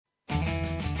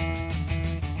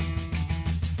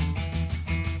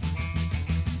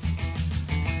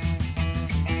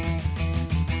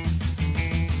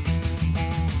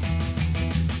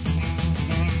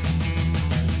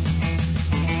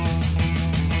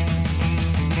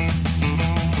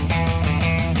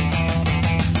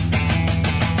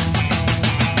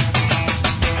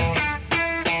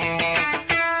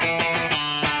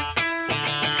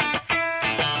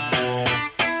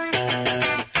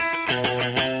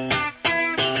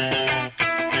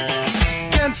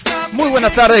Muy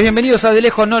buenas tardes, bienvenidos a De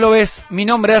Lejos No Lo Ves. Mi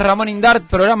nombre es Ramón Indart,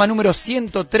 programa número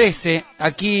 113,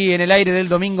 aquí en el aire del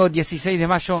domingo 16 de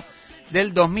mayo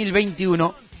del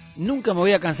 2021. Nunca me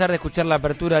voy a cansar de escuchar la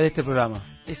apertura de este programa.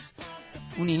 Es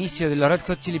un inicio de los Red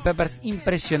Hot Chili Peppers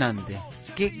impresionante.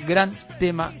 Qué gran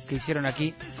tema que hicieron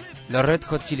aquí los Red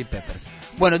Hot Chili Peppers.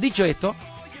 Bueno, dicho esto,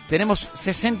 tenemos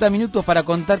 60 minutos para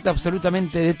contarte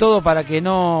absolutamente de todo para que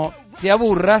no te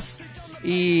aburras.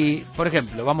 Y, por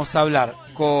ejemplo, vamos a hablar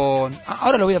con...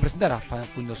 Ahora lo voy a presentar a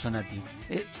Facundo Zonati.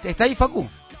 ¿Está ahí, Facu?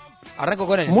 Arranco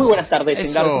con él. Muy buenas tardes,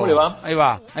 Indart, ¿cómo le va? Ahí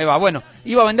va. Bueno,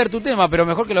 iba a vender tu tema, pero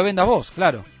mejor que lo vendas vos,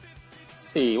 claro.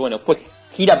 Sí, bueno, fue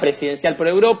gira presidencial por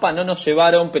Europa, no nos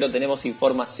llevaron, pero tenemos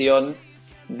información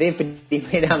de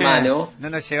primera mano no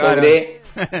nos llevaron sobre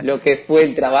lo que fue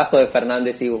el trabajo de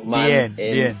Fernández y Guzmán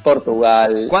en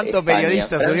Portugal, ¿Cuánto España,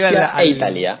 periodista Francia subió e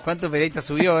Italia? ¿Cuánto periodista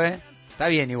subió, Está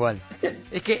bien igual.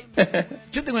 Es que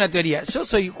yo tengo una teoría. Yo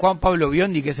soy Juan Pablo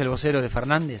Biondi, que es el vocero de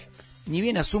Fernández. Ni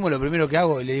bien asumo, lo primero que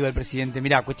hago y le digo al presidente,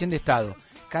 mirá, cuestión de Estado,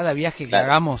 cada viaje que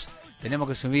hagamos tenemos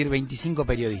que subir 25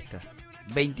 periodistas.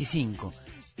 25.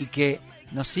 Y que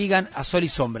nos sigan a sol y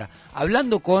sombra.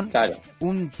 Hablando con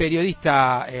un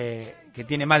periodista que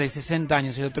tiene más de 60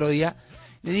 años el otro día,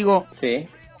 le digo,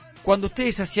 cuando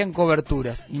ustedes hacían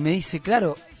coberturas, y me dice,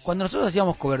 claro, cuando nosotros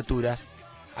hacíamos coberturas,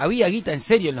 había guita en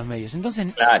serio en los medios, entonces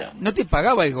no te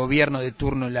pagaba el gobierno de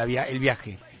turno el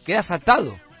viaje, quedás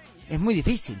atado, es muy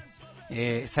difícil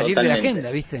salir de la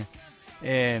agenda, ¿viste?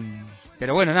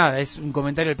 Pero bueno, nada, es un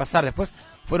comentario al pasar. Después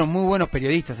fueron muy buenos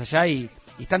periodistas allá y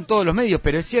están todos los medios,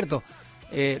 pero es cierto,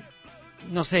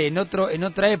 no sé, en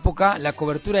otra época la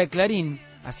cobertura de Clarín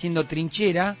haciendo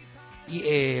trinchera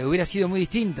hubiera sido muy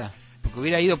distinta, porque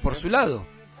hubiera ido por su lado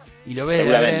y lo ves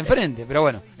de enfrente, pero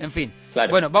bueno, en fin.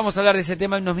 Bueno, vamos a hablar de ese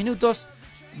tema en unos minutos.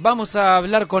 Vamos a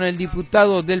hablar con el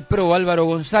diputado del PRO, Álvaro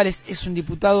González. Es un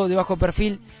diputado de bajo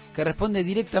perfil que responde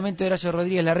directamente a Horacio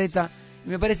Rodríguez Larreta y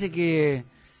me parece que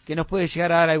nos puede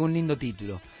llegar a dar algún lindo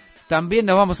título. También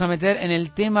nos vamos a meter en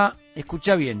el tema,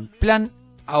 escucha bien, plan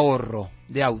ahorro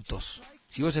de autos.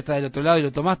 Si vos estás del otro lado y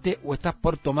lo tomaste o estás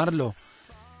por tomarlo,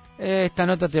 esta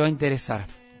nota te va a interesar,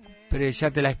 pero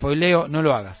ya te la spoileo, no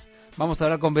lo hagas. Vamos a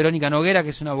hablar con Verónica Noguera,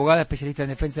 que es una abogada especialista en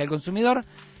defensa del consumidor,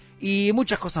 y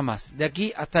muchas cosas más, de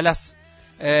aquí hasta las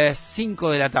 5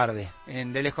 de la tarde,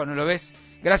 en De Lejos No Lo Ves.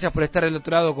 Gracias por estar del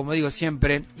otro lado, como digo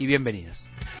siempre, y bienvenidos.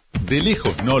 De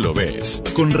Lejos No Lo Ves,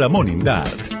 con Ramón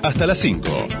Indart, hasta las 5.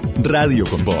 Radio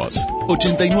con Vos,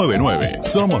 89.9,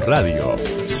 Somos Radio,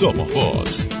 somos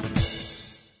vos.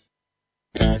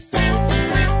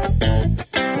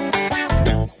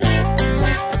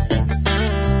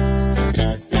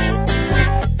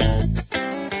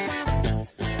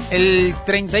 El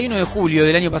 31 de julio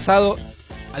del año pasado,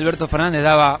 Alberto Fernández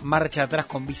daba marcha atrás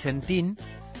con Vicentín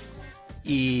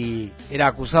y era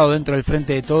acusado dentro del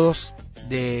Frente de Todos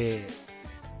de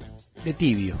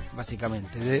tibio,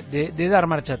 básicamente, de dar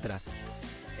marcha atrás.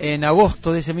 En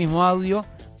agosto de ese mismo audio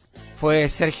fue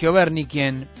Sergio Berni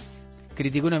quien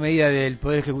criticó una medida del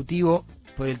Poder Ejecutivo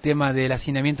por el tema del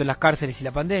hacinamiento en las cárceles y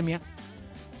la pandemia.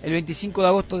 El 25 de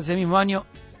agosto de ese mismo año,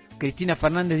 Cristina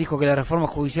Fernández dijo que la reforma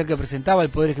judicial que presentaba el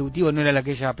Poder Ejecutivo no era la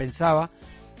que ella pensaba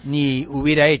ni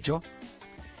hubiera hecho.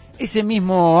 Ese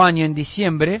mismo año, en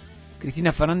diciembre,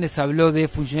 Cristina Fernández habló de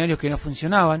funcionarios que no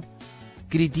funcionaban,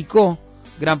 criticó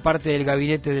gran parte del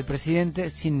gabinete del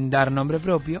presidente sin dar nombre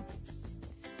propio.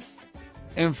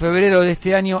 En febrero de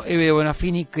este año, Eve de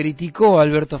Bonafini criticó a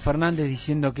Alberto Fernández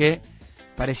diciendo que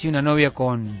parecía una novia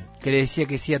que le decía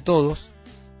que sí a todos.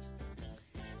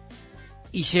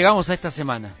 Y llegamos a esta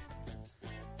semana.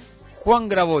 Juan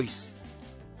Grabois,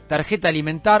 tarjeta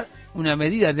alimentar, una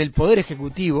medida del Poder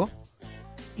Ejecutivo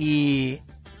y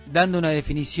dando una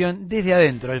definición desde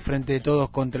adentro del Frente de Todos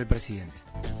contra el presidente.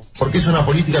 Porque es una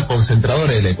política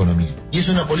concentradora de la economía. Y es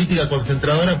una política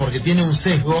concentradora porque tiene un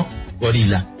sesgo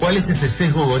gorila. ¿Cuál es ese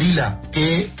sesgo gorila?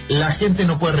 Que la gente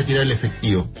no puede retirar el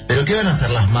efectivo. ¿Pero qué van a hacer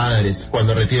las madres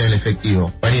cuando retiran el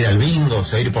efectivo? ¿Van a ir al bingo?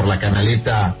 ¿Se va a ir por la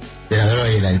canaleta de la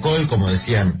droga y el alcohol, como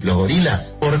decían los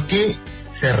gorilas? ¿Por qué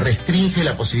se restringe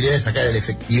la posibilidad de sacar el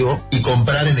efectivo y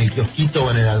comprar en el kiosquito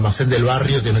o en el almacén del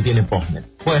barrio que no tiene postnet?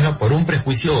 Bueno, por un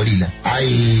prejuicio gorila.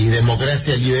 Hay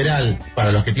democracia liberal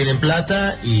para los que tienen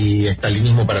plata y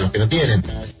estalinismo para los que no tienen.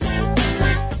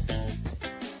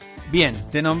 Bien,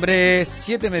 te nombré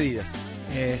 7 medidas.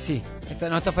 Sí,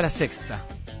 esta fue la sexta.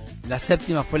 La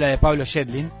séptima fue la de Pablo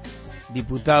Yedlin,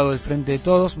 diputado del Frente de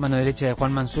Todos, mano derecha de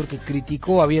Juan Mansur, que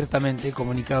criticó abiertamente el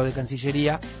comunicado de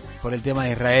Cancillería por el tema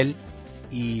de Israel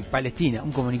y Palestina.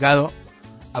 Un comunicado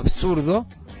absurdo,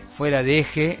 fuera de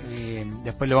eje,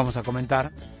 después lo vamos a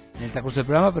comentar en el transcurso del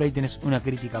programa, pero ahí tenés una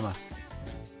crítica más.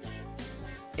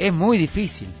 es muy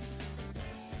difícil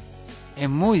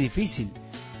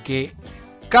que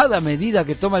cada medida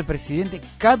que toma el presidente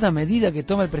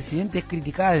es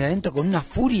criticada desde adentro con una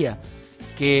furia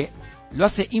que lo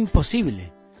hace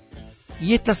imposible.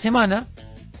 Y esta semana,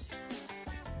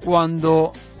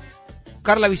 cuando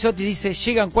Carla Bisotti dice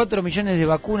llegan 4 millones de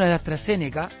vacunas de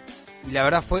AstraZeneca, y la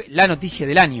verdad fue la noticia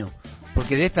del año,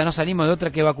 porque de esta no salimos de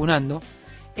otra que vacunando,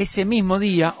 ese mismo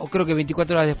día, o creo que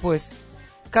 24 horas después,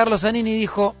 Carlos Zanini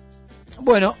dijo,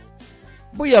 bueno,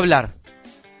 voy a hablar.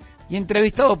 Y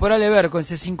entrevistado por Ale Berco en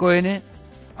C5N,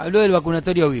 habló del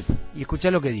vacunatorio VIP. Y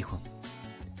escuchá lo que dijo.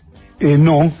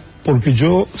 No, porque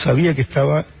yo sabía que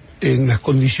estaba en las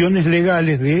condiciones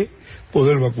legales de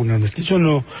poder vacunarme. Yo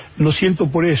no siento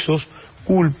por eso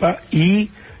culpa y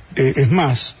es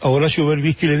más, a Horacio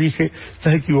Berbisky le dije,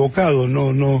 estás equivocado,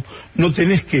 no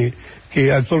tenés que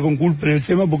actuar con culpa en el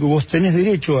tema porque vos tenés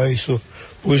derecho a eso,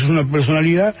 porque sos una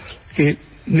personalidad que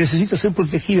necesita ser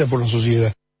protegida por la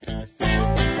sociedad.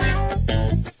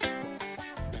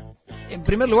 En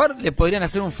primer lugar, le podrían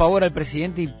hacer un favor al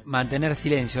presidente y mantener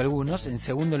silencio algunos. En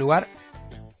segundo lugar,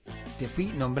 te fui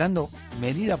nombrando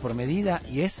medida por medida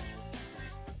y es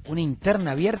una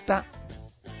interna abierta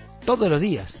todos los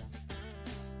días.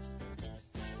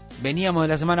 Veníamos de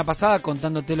la semana pasada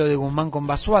contándote lo de Guzmán con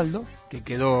Basualdo, que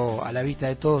quedó a la vista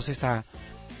de todos esa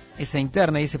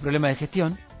interna y ese problema de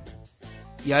gestión.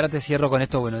 Y ahora te cierro con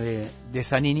esto, bueno, de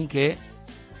Zanini, que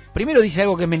primero dice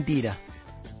algo que es mentira.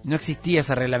 No existía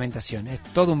esa reglamentación, es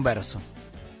todo un verso.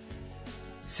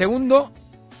 Segundo,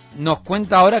 nos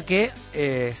cuenta ahora que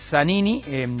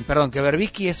que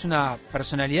Berbisky es una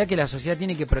personalidad que la sociedad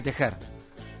tiene que proteger.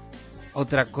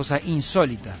 Otra cosa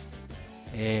insólita.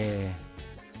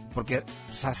 Porque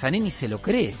Zanini se lo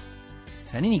cree.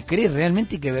 Zanini cree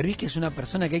realmente que Berbisky es una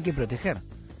persona que hay que proteger.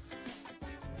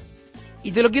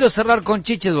 Y te lo quiero cerrar con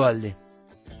Chiche Duhalde.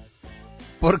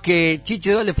 Porque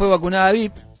Chiche Duhalde fue vacunada a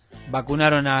VIP.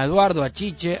 Vacunaron a Eduardo, a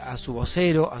Chiche, a su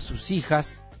vocero, a sus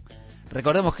hijas.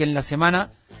 Recordemos que en la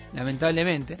semana,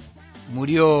 lamentablemente,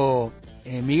 murió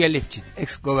Miguel Lifchit,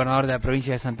 ex gobernador de la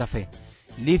provincia de Santa Fe.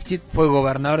 Lifchit fue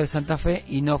gobernador de Santa Fe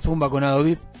y no fue un vacunado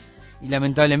VIP y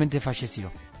lamentablemente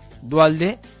falleció.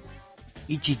 Duhalde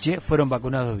y Chiche fueron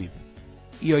vacunados VIP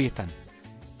y hoy están.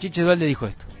 Chiche Duhalde dijo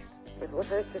esto. Vos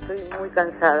sabés que estoy muy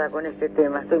cansada con este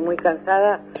tema, estoy muy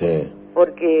cansada, sí,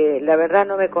 porque la verdad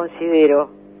no me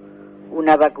considero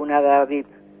una vacunada VIP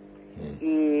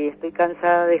y estoy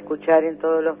cansada de escuchar en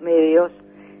todos los medios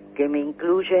que me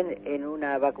incluyen en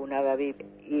una vacunada VIP,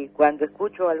 y cuando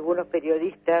escucho a algunos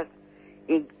periodistas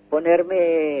y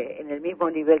ponerme en el mismo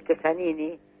nivel que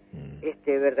Zanini,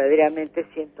 verdaderamente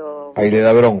siento... Ahí le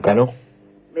da bronca, ¿no?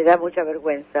 Me da mucha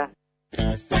vergüenza.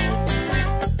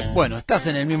 Bueno, estás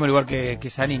en el mismo lugar que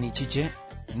Zanini, Chiche.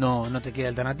 No te queda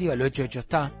alternativa, lo hecho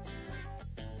está.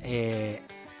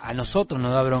 A nosotros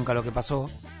nos da bronca lo que pasó,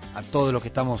 a todos los que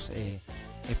estamos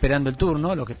esperando el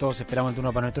turno, los que todos esperamos el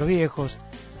turno para nuestros viejos,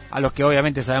 a los que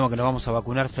obviamente sabemos que nos vamos a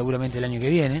vacunar seguramente el año que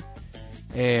viene,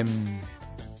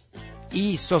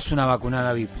 y sos una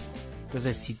vacunada VIP.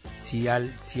 Entonces, si a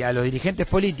los dirigentes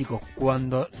políticos,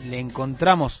 cuando le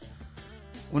encontramos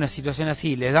una situación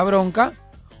así, les da bronca,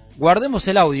 guardemos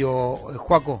el audio,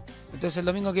 Juaco. Entonces el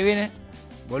domingo que viene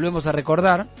volvemos a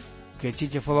recordar que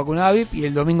Chiche fue vacunada VIP, y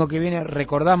el domingo que viene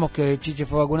recordamos que Chiche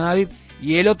fue vacunada VIP,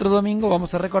 y el otro domingo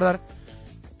vamos a recordar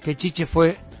que Chiche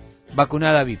fue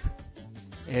vacunada VIP.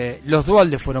 Los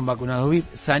Duhalde fueron vacunados VIP,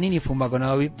 Zanini fue un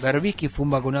vacunado VIP, Berbisky fue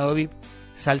un vacunado VIP,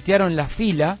 saltearon la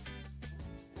fila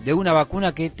de una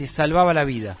vacuna que te salvaba la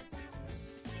vida.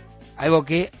 Algo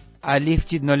que a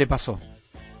Lifchit no le pasó.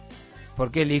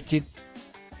 Porque Lifchit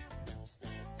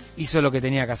hizo lo que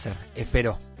tenía que hacer,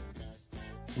 esperó.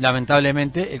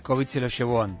 Lamentablemente el COVID se lo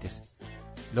llevó antes.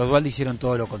 Los Duhalde hicieron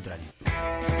todo lo contrario.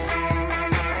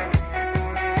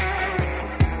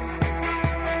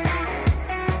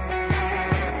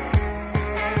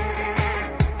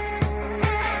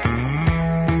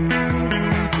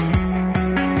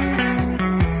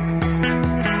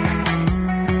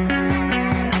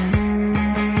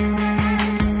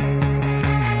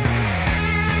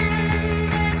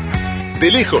 De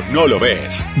lejos no lo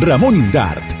ves. Ramón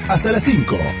Indart, hasta las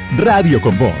 5. Radio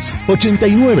con Voz,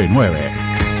 89.9.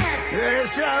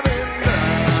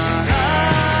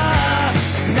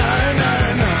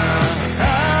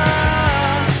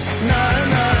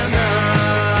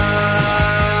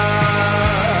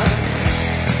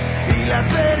 Y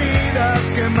las heridas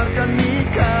que marcan mi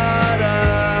cara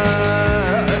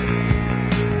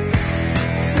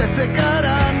se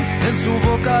secarán en su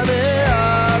boca de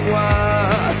agua.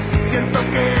 Siento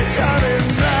que ella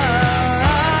vendrá,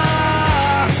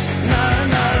 na,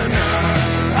 na,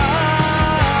 na.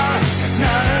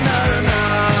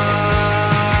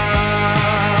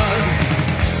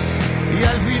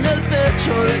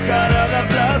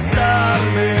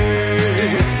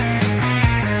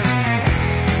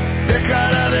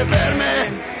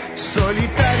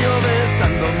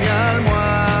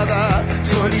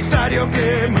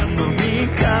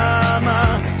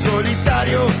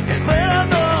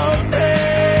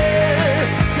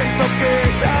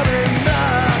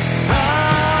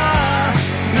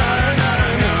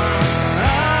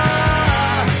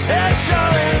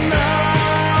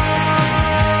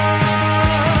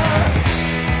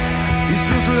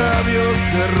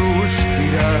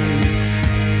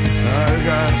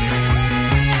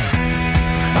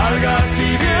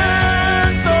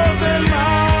 cimientos del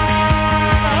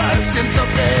mar. Siento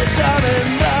que ella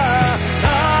vendrá.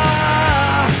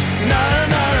 Na,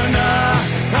 na, na,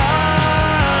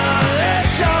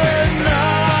 ella vendrá.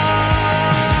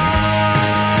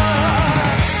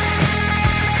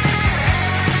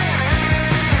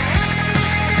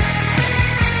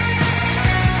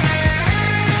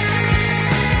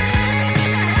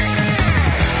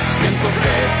 Siento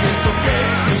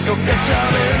que ella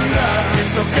vendrá,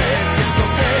 siento que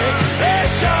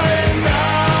ella vendrá.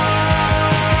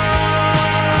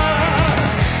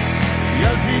 Y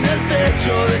al fin el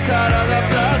techo dejará de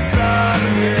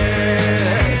aplastarme,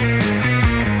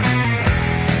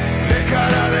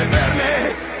 dejará de verme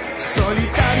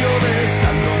solitario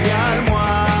besando mi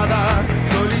almohada,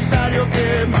 solitario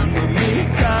quemando mi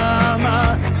cama,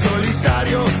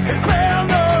 solitario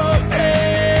esperándote.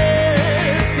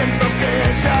 Siento que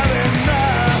ella vendrá,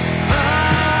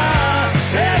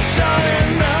 ella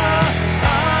vendrá,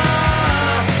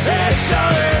 ella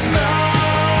vendrá.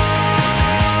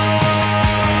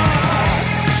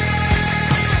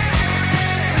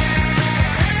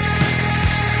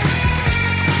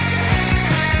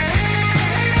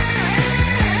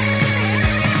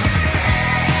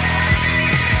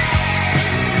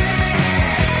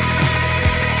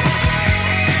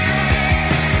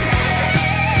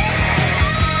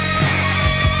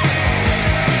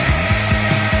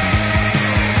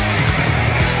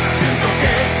 Siento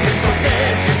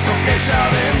que ella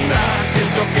vendrá,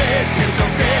 siento que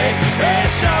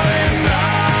ella vendrá.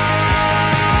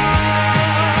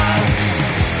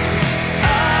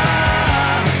 Na,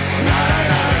 na,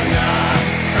 na,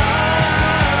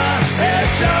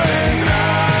 ella vendrá.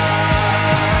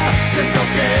 Siento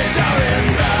que ella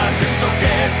vendrá, siento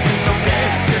que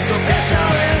ella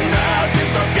vendrá,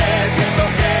 siento que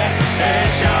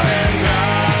ella vendrá.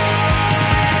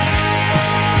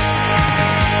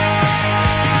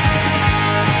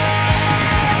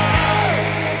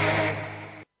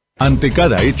 Ante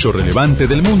cada hecho relevante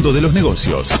del mundo de los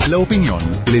negocios, la opinión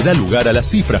le da lugar a las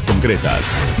cifras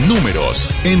concretas.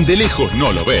 Números, en De Lejos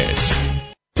No Lo Ves.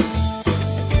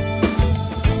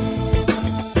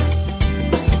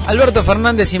 Alberto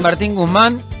Fernández y Martín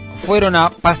Guzmán fueron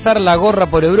a pasar la gorra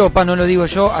por Europa, no lo digo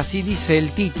yo, así dice el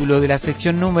título de la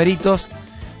sección numeritos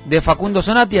de Facundo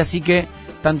Zonati, así que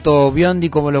tanto Biondi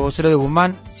como los voceros de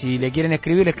Guzmán, si le quieren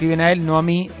escribir, le escriben a él, no a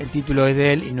mí, el título es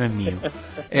de él y no es mío.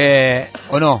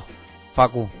 ¿O no,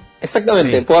 Facu?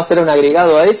 Exactamente, Sí. ¿puedo hacer un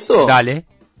agregado a eso? Dale.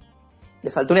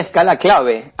 Le faltó una escala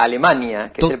clave,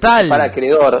 Alemania, que Total. es el principal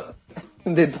acreedor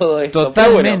de todo esto.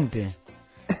 Totalmente.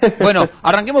 Bueno,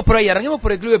 arranquemos por ahí, arranquemos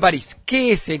por el Club de París.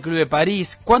 ¿Qué es el Club de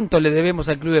París? ¿Cuánto le debemos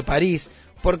al Club de París?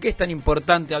 ¿Por qué es tan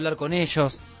importante hablar con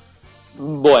ellos?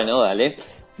 Bueno, dale.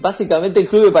 Básicamente el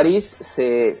Club de París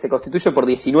se constituye por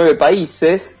 19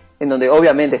 países, en donde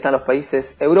obviamente están los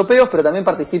países europeos, pero también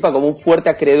participa como un fuerte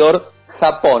acreedor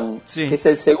Japón, Sí. que es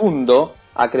el segundo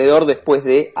acreedor después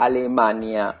de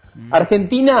Alemania.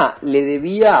 Argentina le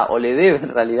debía, o le debe en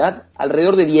realidad,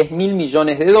 alrededor de 10.000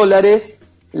 millones de dólares.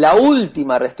 La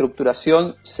última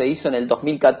reestructuración se hizo en el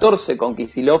 2014 con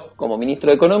Kicillof como ministro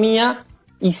de Economía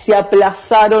y se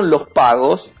aplazaron los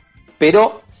pagos,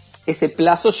 pero ese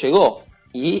plazo llegó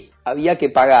y había que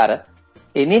pagar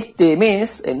en este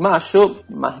mes, en mayo,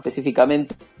 más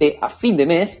específicamente a fin de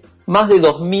mes, más de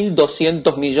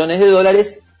 2.200 millones de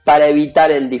dólares para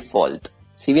evitar el default.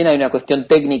 Si bien hay una cuestión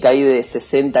técnica ahí de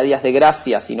 60 días de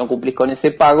gracia si no cumplís con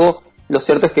ese pago, lo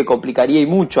cierto es que complicaría y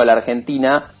mucho a la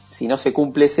Argentina si no se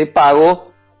cumple ese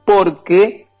pago,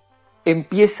 porque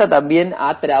empieza también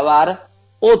a trabar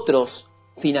otros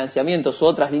financiamientos u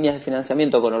otras líneas de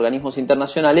financiamiento con organismos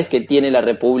internacionales que tiene la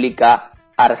República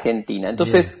Argentina.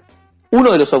 Entonces,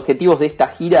 uno de los objetivos de esta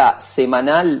gira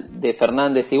semanal de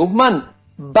Fernández y Guzmán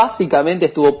básicamente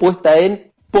estuvo puesta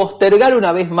en postergar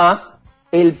una vez más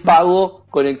el pago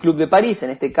con el Club de París, en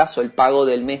este caso el pago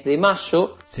del mes de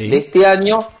mayo de este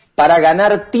año, para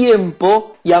ganar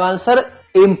tiempo y avanzar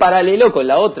en paralelo con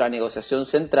la otra negociación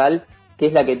central, que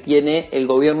es la que tiene el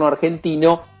gobierno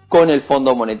argentino con el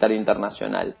Fondo Monetario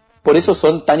Internacional. Por eso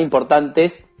son tan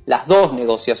importantes las dos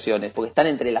negociaciones, porque están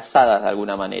entrelazadas de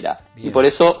alguna manera. Bien. Y por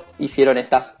eso hicieron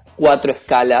estas 4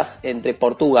 escalas entre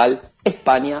Portugal,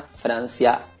 España,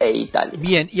 Francia e Italia.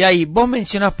 Bien, y ahí vos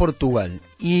mencionás Portugal.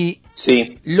 Y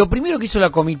Sí. lo primero que hizo la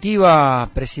comitiva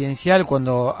presidencial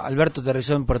cuando Alberto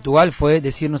aterrizó en Portugal fue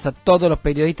decirnos a todos los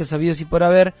periodistas sabidos y por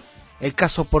haber, el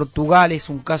caso Portugal es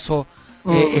un caso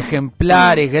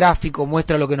ejemplar, es gráfico,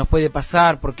 muestra lo que nos puede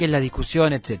pasar, por qué es la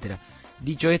discusión, etcétera.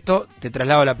 Dicho esto, te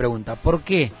traslado la pregunta, ¿por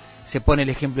qué se pone el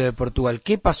ejemplo de Portugal?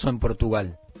 ¿Qué pasó en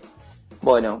Portugal?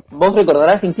 Bueno, vos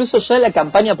recordarás, incluso ya en la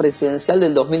campaña presidencial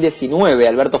del 2019,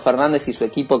 Alberto Fernández y su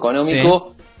equipo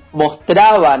económico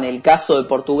mostraban el caso de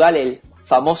Portugal, el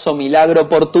famoso milagro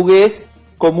portugués,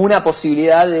 como una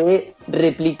posibilidad de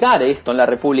replicar esto en la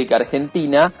República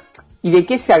Argentina. ¿Y de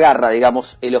qué se agarra,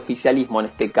 digamos, el oficialismo en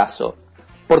este caso?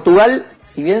 Portugal,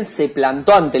 si bien se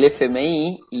plantó ante el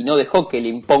FMI y no dejó que le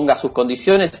imponga sus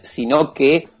condiciones, sino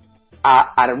que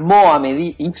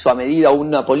hizo a medida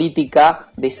una política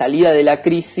de salida de la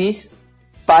crisis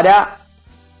para,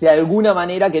 de alguna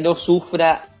manera, que no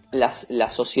sufra la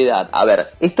sociedad. A ver,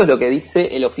 esto es lo que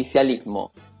dice el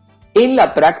oficialismo. En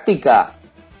la práctica,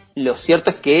 lo cierto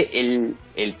es que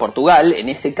el Portugal, en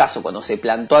ese caso, cuando se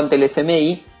plantó ante el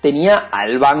FMI, tenía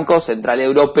al Banco Central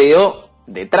Europeo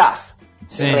detrás,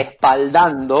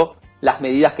 respaldando las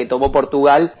medidas que tomó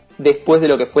Portugal después de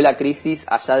lo que fue la crisis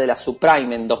allá de la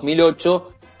subprime en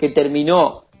 2008, que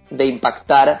terminó de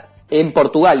impactar en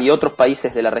Portugal y otros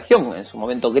países de la región, en su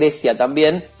momento Grecia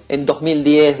también, en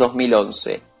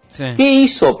 2010-2011. Sí. ¿Qué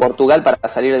hizo Portugal para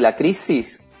salir de la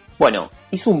crisis? Bueno,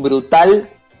 hizo un brutal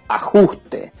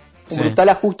ajuste. Brutal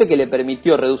ajuste que le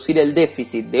permitió reducir el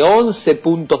déficit de 11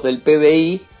 puntos del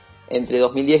PBI entre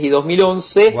 2010 y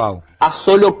 2011 a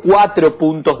solo 4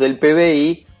 puntos del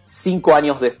PBI 5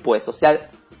 años después. O sea,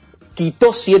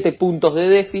 quitó 7 puntos de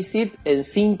déficit en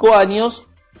 5 años,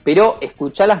 pero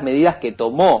escuchá las medidas que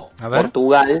tomó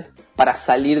Portugal para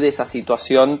salir de esa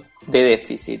situación de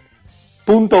déficit.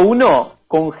 Punto 1,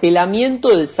 congelamiento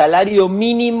del salario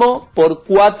mínimo por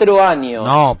 4 años.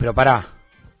 No, pero pará.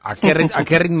 ¿A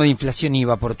qué ritmo de inflación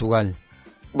iba Portugal?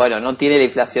 Bueno, no tiene la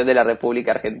inflación de la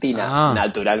República Argentina,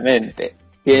 naturalmente.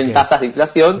 Tienen tasas de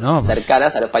inflación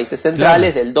cercanas a los países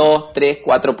centrales, del 2, 3,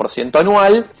 4%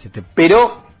 anual,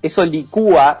 pero eso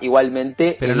licúa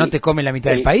igualmente... Pero no te come la mitad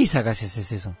del país acá si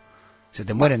haces eso. Se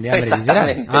te mueren de hambre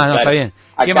literal. No, está bien.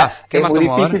 ¿Qué más? ¿Qué es más muy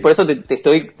difícil, por eso te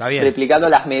estoy replicando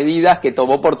las medidas que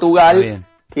tomó Portugal,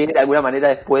 que de alguna manera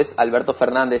después Alberto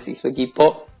Fernández y su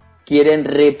equipo quieren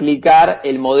replicar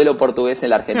el modelo portugués en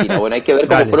la Argentina. Bueno, hay que ver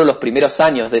cómo fueron los primeros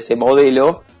años de ese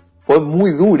modelo. Fue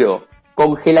muy duro.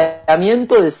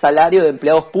 Congelamiento del salario de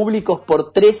empleados públicos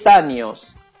por 3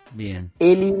 años. Bien.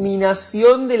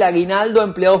 Eliminación del aguinaldo a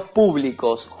empleados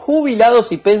públicos,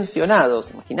 jubilados y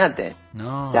pensionados. Imagínate.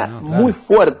 Muy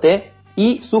fuerte.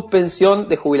 Y suspensión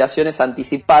de jubilaciones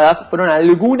anticipadas. Fueron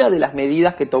algunas de las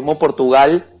medidas que tomó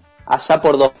Portugal allá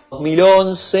por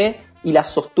 2011 y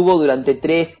las sostuvo durante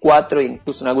 3, 4 e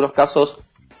incluso en algunos casos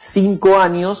 5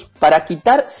 años para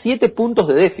quitar 7 puntos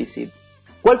de déficit.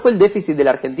 ¿Cuál fue el déficit de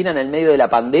la Argentina en el medio de la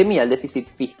pandemia? El déficit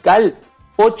fiscal,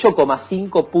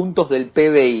 8,5 puntos del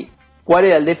PBI. ¿Cuál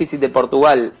era el déficit de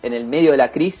Portugal en el medio de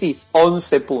la crisis?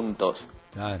 11 puntos.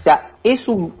 Claro. O sea, es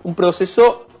un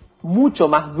proceso mucho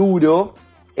más duro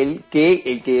el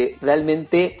que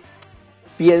realmente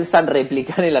piensan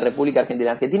replicar en la República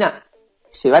Argentina. Argentina,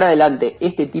 llevar adelante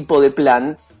este tipo de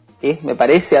plan me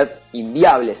parece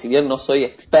inviable, si bien no soy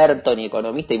experto ni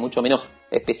economista y mucho menos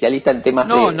especialista en temas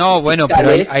bueno, pero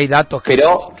hay datos que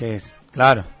es,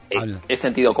 claro. Es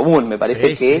sentido común, me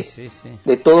parece que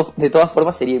de todas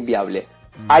formas sería inviable.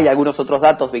 Hay algunos otros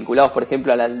datos vinculados, por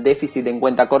ejemplo, al déficit en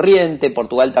cuenta corriente.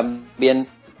 Portugal también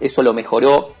eso lo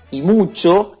mejoró y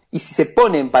mucho. Y si se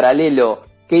pone en paralelo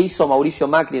qué hizo Mauricio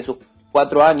Macri en sus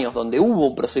 4 años, donde hubo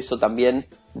un proceso también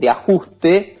de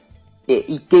ajuste,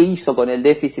 y qué hizo con el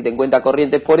déficit en cuenta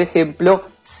corriente, por ejemplo,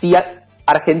 si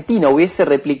Argentina hubiese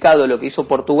replicado lo que hizo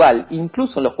Portugal,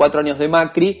 incluso en los 4 años de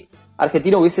Macri,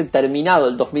 Argentina hubiese terminado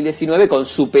el 2019 con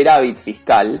superávit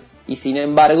fiscal y sin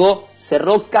embargo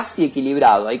cerró casi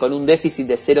equilibrado, ahí con un déficit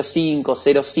de 0,5,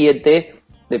 0,7,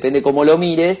 depende cómo lo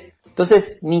mires.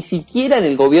 Entonces, ni siquiera en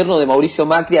el gobierno de Mauricio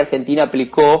Macri Argentina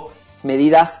aplicó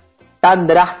medidas tan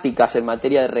drásticas en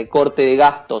materia de recorte de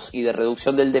gastos y de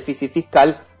reducción del déficit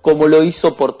fiscal como lo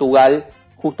hizo Portugal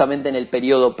justamente en el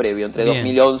periodo previo, entre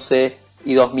 2011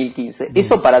 y 2015.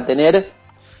 Eso para tener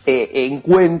en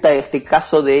cuenta este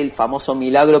caso del famoso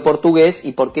milagro portugués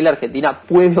y por qué la Argentina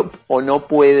puede o no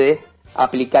puede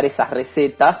aplicar esas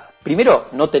recetas. Primero,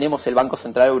 no tenemos el Banco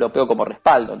Central Europeo como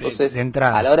respaldo, entonces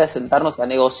a la hora de sentarnos a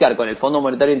negociar con el Fondo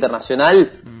Monetario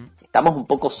Internacional estamos un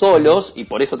poco solos y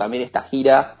por eso también esta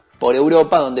gira por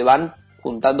Europa donde van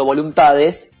juntando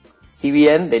voluntades, si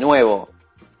bien, de nuevo,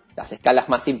 las escalas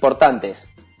más importantes,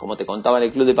 como te contaba en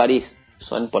el Club de París,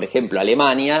 son, por ejemplo,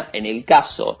 Alemania. En el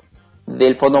caso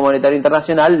del Fondo Monetario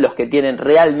Internacional, los que tienen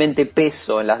realmente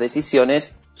peso en las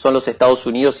decisiones son los Estados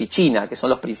Unidos y China, que son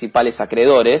los principales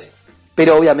acreedores,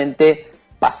 pero obviamente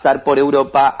pasar por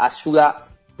Europa ayuda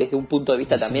desde un punto de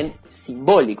vista también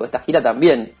simbólico. Esta gira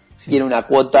también tiene una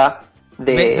cuota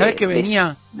 ¿Sabés que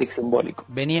venía simbólico?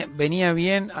 Venía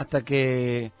bien hasta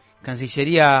que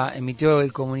Cancillería emitió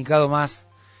el comunicado más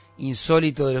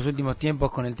insólito de los últimos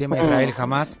tiempos con el tema de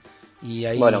Israel-Hamás, y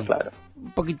ahí bueno, claro,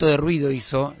 un poquito de ruido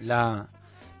hizo.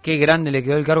 Qué grande le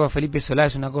quedó el cargo a Felipe Solá,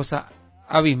 es una cosa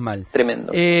abismal.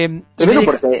 Tremendo. Tremendo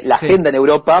porque la agenda en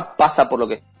Europa pasa por lo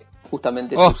que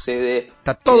justamente sucede.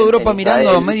 Está toda Europa mirando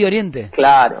a Medio Oriente.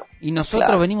 Claro. Y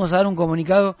nosotros venimos a dar un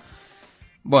comunicado.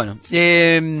 Bueno.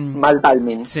 Mal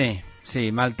timing.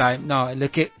 Sí, mal timing. No, es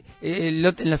que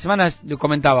en la semana lo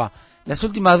comentaba. Las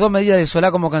últimas 2 medidas de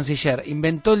Solá como canciller.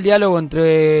 Inventó el diálogo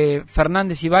entre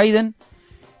Fernández y Biden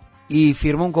y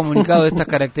firmó un comunicado de estas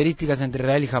características entre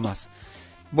Israel y Hamás.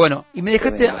 Bueno, y me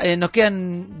dejaste, nos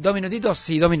quedan 2 minutitos.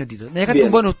 Sí, 2 minutitos. Me dejaste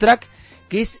un bonus track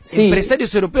que es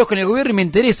empresarios europeos con el gobierno, y me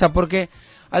interesa porque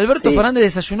Alberto Fernández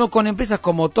desayunó con empresas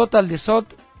como Total,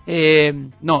 Dassault,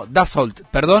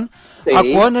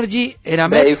 Aqua Energy,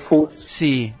 Eramet,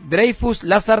 Dreyfus,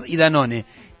 Lazard y Danone.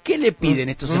 ¿Qué le piden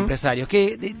estos empresarios?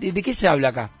 ¿De qué se habla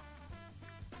acá?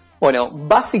 Bueno,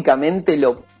 básicamente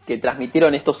lo que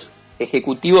transmitieron estos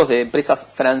ejecutivos de empresas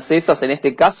francesas en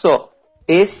este caso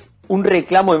es un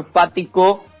reclamo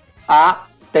enfático a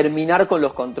terminar con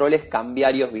los controles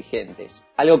cambiarios vigentes.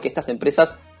 Algo que estas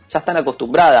empresas ya están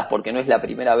acostumbradas porque no es la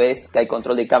primera vez que hay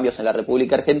control de cambios en la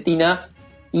República Argentina,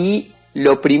 y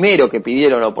lo primero que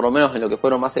pidieron, o por lo menos en lo que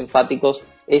fueron más enfáticos,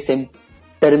 es en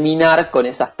terminar con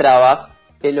esas trabas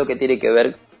en lo que tiene que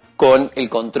ver con el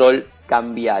control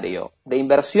cambiario. De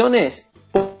inversiones,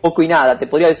 poco y nada. Te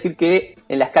podría decir que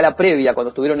en la escala previa, cuando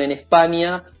estuvieron en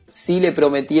España, sí le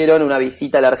prometieron una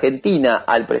visita a la Argentina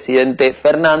al presidente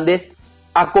Fernández,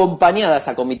 acompañada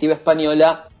esa comitiva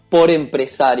española por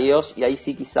empresarios, y ahí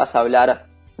sí quizás hablar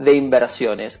de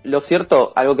inversiones. Lo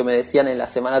cierto, algo que me decían en la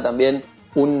semana también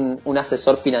un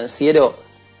asesor financiero,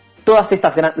 todas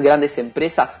estas grandes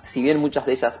empresas, si bien muchas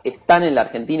de ellas están en la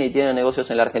Argentina y tienen negocios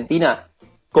en la Argentina,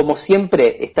 como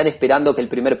siempre están esperando que el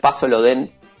primer paso lo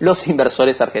den los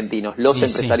inversores argentinos, los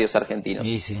empresarios argentinos.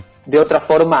 De otra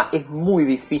forma, es muy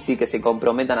difícil que se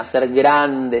comprometan a hacer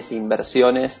grandes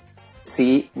inversiones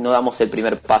si no damos el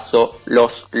primer paso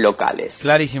los locales.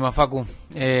 Clarísimo, Facu.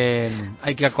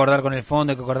 Hay que acordar con el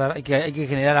fondo, hay que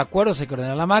generar acuerdos, hay que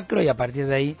ordenar la macro y a partir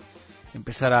de ahí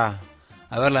empezar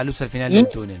a ver la luz al final del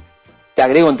túnel. Te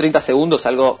agrego en 30 segundos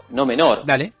algo no menor.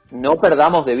 Dale. No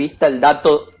perdamos de vista el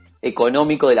dato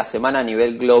económico de la semana a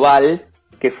nivel global,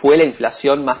 que fue la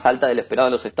inflación más alta de lo esperado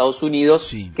en los Estados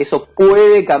Unidos, que eso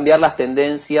puede cambiar las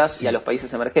tendencias y a los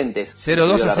países emergentes.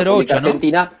 0,2 a 0,8,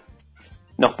 Argentina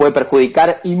nos puede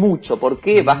perjudicar, y mucho. ¿Por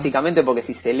qué? Básicamente porque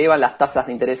si se elevan las tasas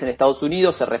de interés en Estados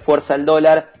Unidos, se refuerza el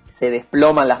dólar, se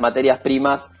desploman las materias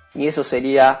primas, y eso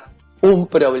sería un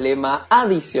problema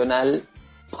adicional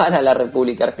para la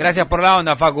República Argentina. Gracias por la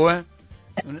onda, Facu,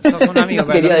 Sos un amigo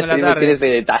para quería el domingo de la tarde. Ese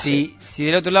detalle. Si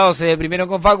del otro lado se primero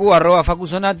con Facu,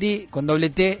 @FacuSonati con doble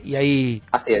T, y ahí.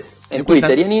 Así es. En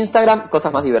Twitter y en Instagram,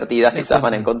 cosas más divertidas quizás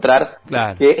van a encontrar.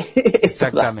 Claro. Que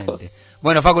exactamente.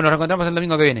 Bueno, Facu, nos reencontramos el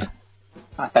domingo que viene.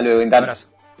 Hasta luego, Un abrazo.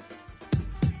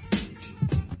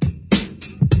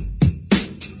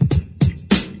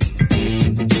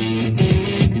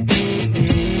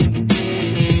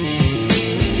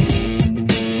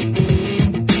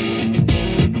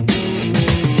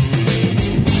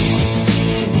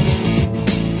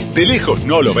 De lejos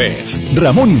no lo ves.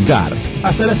 Ramón Indart,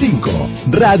 hasta las 5.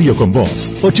 Radio con Voz,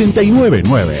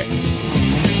 89.9.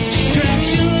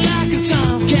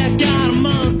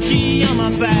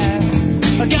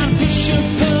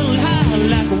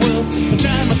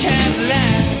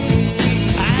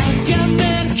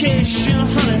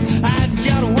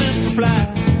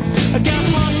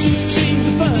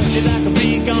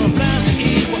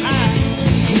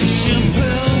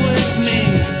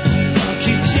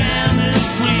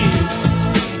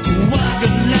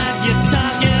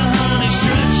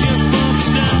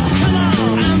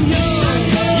 I'm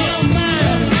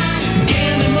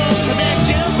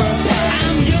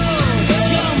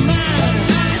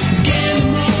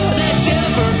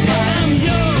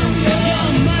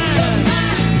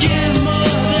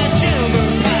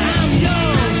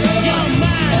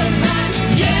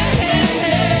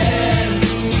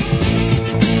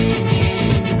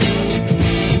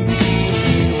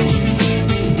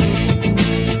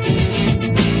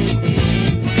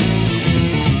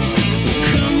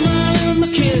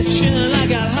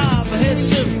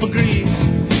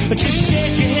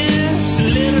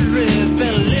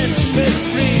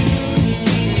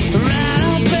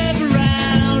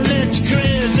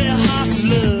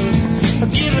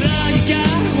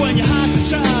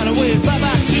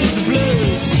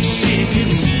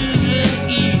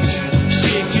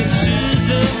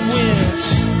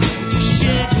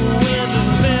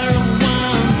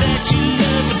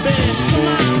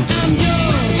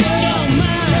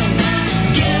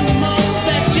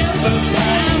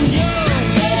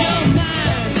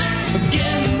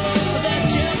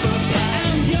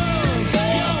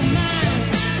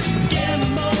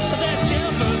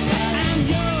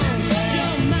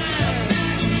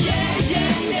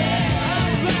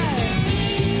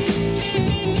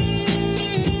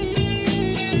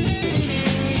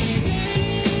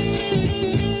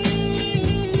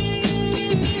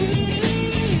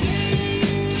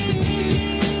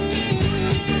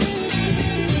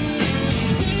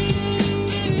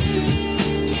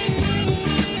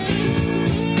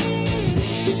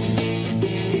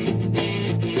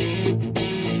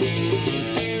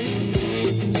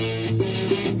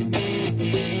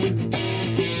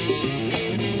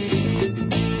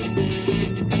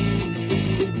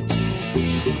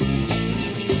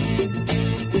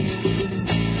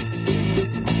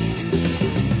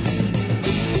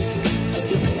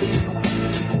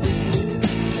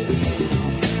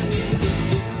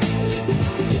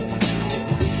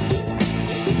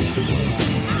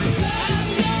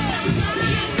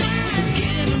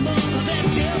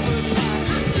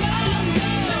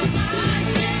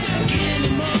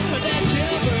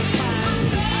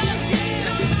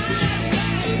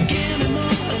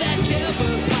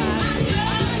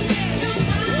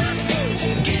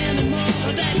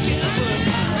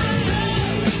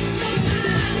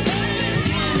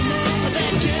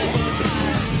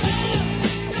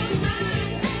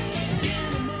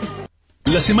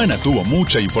La semana tuvo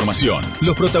mucha información.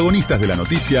 Los protagonistas de la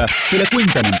noticia te la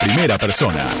cuentan en primera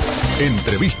persona.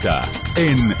 Entrevista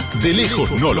en De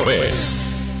Lejos No Lo Ves.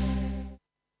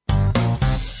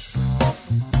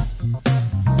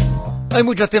 Hay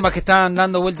muchos temas que están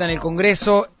dando vuelta en el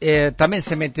Congreso. También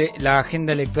se mete la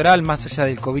agenda electoral más allá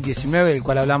del COVID-19, del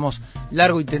cual hablamos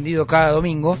largo y tendido cada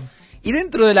domingo. Y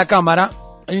dentro de la Cámara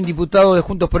hay un diputado de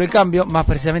Juntos por el Cambio, más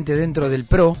precisamente dentro del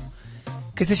PRO,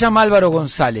 que se llama Álvaro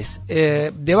González.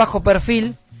 De bajo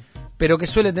perfil, pero que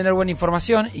suele tener buena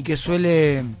información y que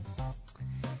suele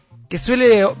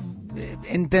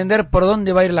entender por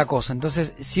dónde va a ir la cosa.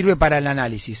 Entonces sirve para el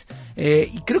análisis.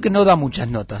 Y creo que no da muchas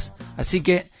notas. Así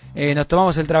que nos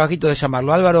tomamos el trabajito de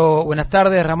llamarlo. Álvaro, buenas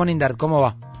tardes. Ramón Indart, ¿cómo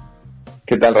va?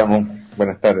 ¿Qué tal, Ramón?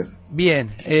 Buenas tardes. Bien.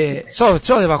 ¿Sos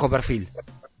de bajo perfil?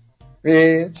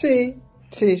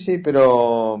 Sí,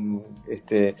 pero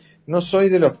no soy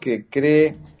de los que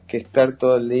cree que estar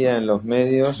todo el día en los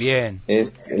medios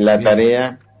es la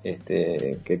tarea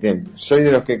que tienen. Soy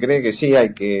de los que cree que sí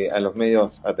hay que a los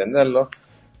medios atenderlos,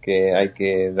 que hay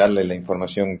que darle la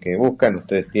información que buscan.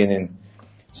 Ustedes tienen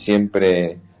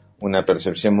siempre una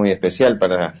percepción muy especial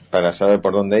para saber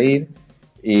por dónde ir,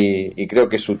 y creo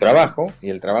que su trabajo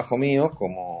y el trabajo mío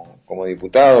como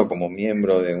diputado, como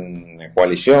miembro de una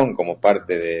coalición, como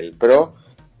parte del PRO,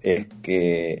 es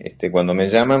que cuando me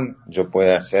llaman yo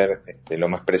pueda ser lo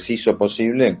más preciso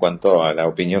posible en cuanto a la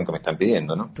opinión que me están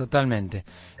pidiendo, ¿no? Totalmente.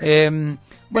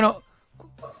 Bueno,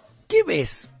 ¿qué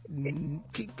ves?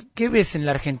 ¿Qué ves en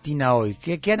la Argentina hoy?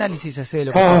 ¿Qué análisis hace de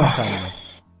lo que está pasando?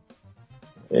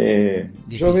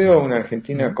 Yo veo una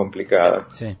Argentina complicada.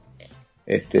 Sí.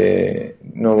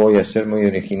 No voy a ser muy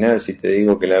original si te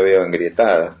digo que la veo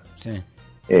engrietada. Sí.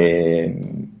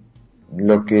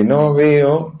 Lo que no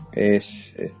veo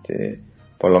es,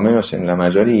 por lo menos en la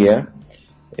mayoría,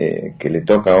 que le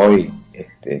toca hoy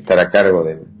estar a cargo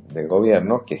del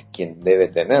gobierno, que es quien debe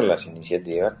tener las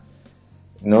iniciativas,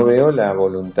 no veo la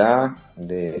voluntad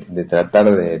de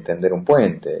tratar de tender un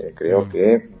puente. Creo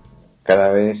que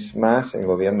cada vez más el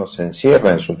gobierno se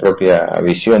encierra en su propia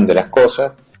visión de las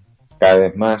cosas, cada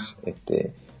vez más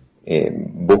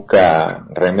busca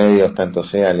remedios, tanto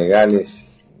sea legales,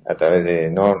 a través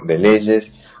de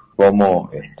leyes, como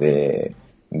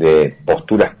de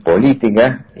posturas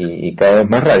políticas, y cada vez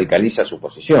más radicaliza su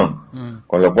posición.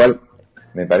 Con lo cual,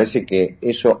 me parece que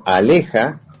eso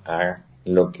aleja a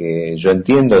lo que yo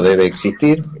entiendo debe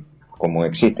existir, como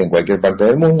existe en cualquier parte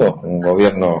del mundo, un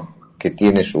gobierno que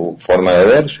tiene su forma de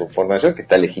ver, su forma de ser, que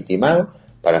está legitimado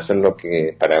para hacer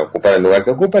para ocupar el lugar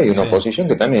que ocupa, y una oposición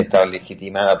que también está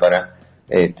legitimada para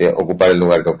ocupar el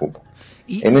lugar que ocupa.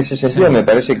 En ese sentido me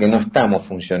parece que no estamos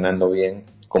funcionando bien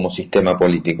como sistema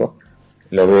político.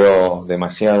 Lo veo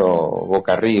demasiado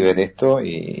Boca River esto,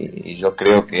 y yo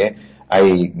creo que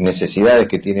hay necesidades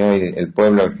que tiene hoy el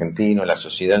pueblo argentino, la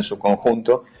sociedad en su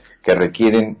conjunto, que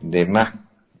requieren de más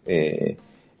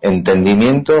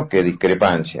entendimiento que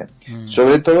discrepancia.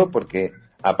 Sobre todo porque,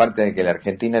 aparte de que la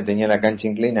Argentina tenía la cancha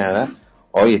inclinada,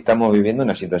 hoy estamos viviendo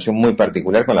una situación muy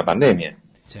particular con la pandemia.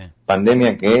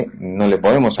 Pandemia que no le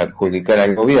podemos adjudicar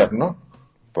al gobierno,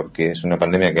 porque es una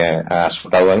pandemia que ha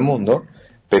azotado al mundo,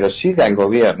 pero sí al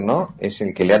gobierno es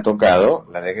el que le ha tocado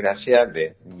la desgracia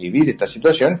de vivir esta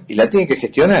situación y la tiene que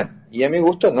gestionar, y a mi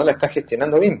gusto no la está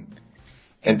gestionando bien.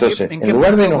 Entonces, en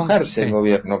lugar de enojarse el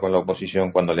gobierno con la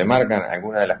oposición cuando le marcan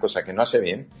alguna de las cosas que no hace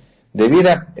bien,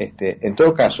 debiera, en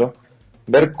todo caso,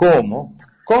 ver cómo,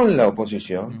 con la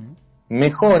oposición,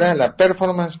 mejora la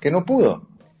performance que no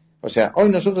pudo. O sea, hoy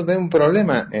nosotros tenemos un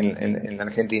problema en la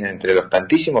Argentina, entre los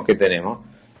tantísimos que tenemos.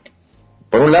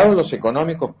 Por un lado, los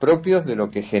económicos propios de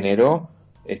lo que generó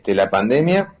la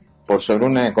pandemia por sobre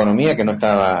una economía que no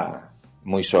estaba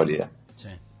muy sólida. Sí.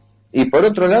 Y por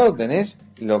otro lado, tenés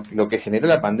lo que generó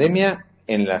la pandemia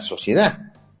en la sociedad.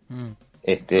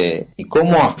 Y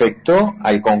cómo afectó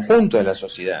al conjunto de la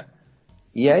sociedad.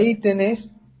 Y ahí tenés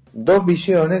dos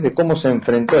visiones de cómo se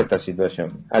enfrentó a esta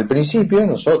situación. Al principio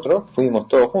nosotros fuimos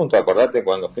todos juntos, acordate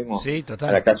cuando fuimos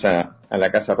a la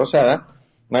Casa Rosada,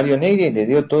 Mario Negri le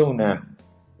dio toda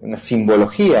una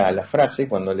simbología a la frase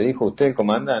cuando le dijo: usted,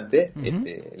 comandante,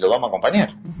 lo vamos a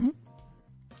acompañar.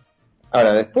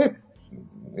 Ahora, después,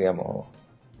 digamos,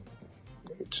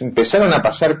 empezaron a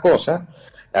pasar cosas,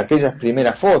 aquellas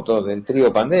primeras fotos del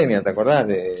trío pandemia, ¿te acordás?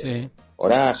 De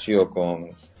Horacio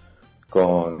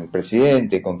con el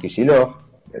presidente, con Kicillof.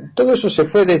 Todo eso se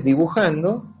fue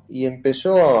desdibujando y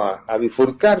empezó a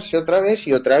bifurcarse otra vez,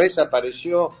 y otra vez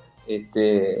apareció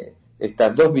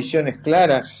estas dos visiones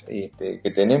claras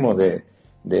que tenemos de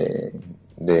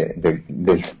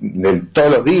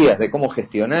todos los días, de cómo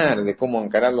gestionar, de cómo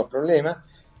encarar los problemas.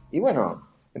 Y bueno,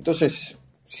 entonces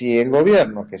si el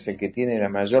gobierno, que es el que tiene la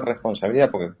mayor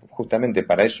responsabilidad, porque justamente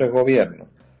para eso es gobierno,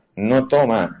 no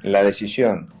toma la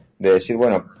decisión de decir,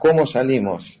 bueno, ¿cómo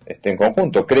salimos en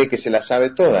conjunto? Cree que se la sabe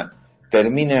toda,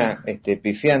 termina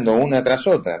pifiando una tras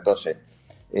otra. Entonces,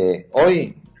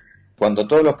 hoy, cuando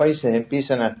todos los países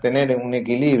empiezan a tener un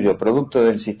equilibrio producto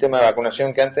del sistema de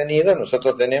vacunación que han tenido,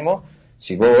 nosotros tenemos,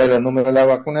 si vos ves los números de la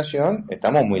vacunación,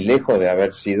 estamos muy lejos de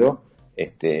haber sido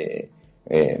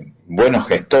buenos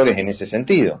gestores en ese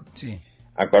sentido. Sí.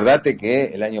 Acordate que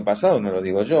el año pasado, no lo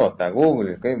digo yo, está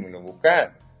Google, que lo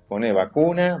buscás, pone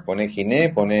vacuna, pone Giné,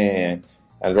 pone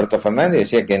Alberto Fernández,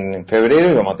 decía que en febrero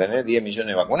íbamos a tener 10 millones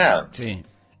de vacunados. Sí.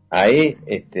 Ahí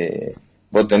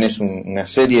vos tenés una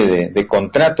serie de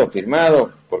contratos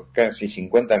firmados por casi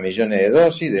 50 millones de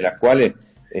dosis, de las cuales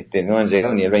no han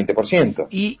llegado ni el 20%.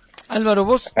 Y Álvaro,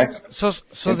 vos sos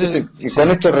entonces,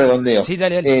 con esto redondeo. Sí,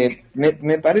 dale.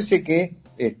 Me parece que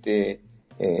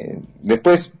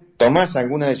después tomás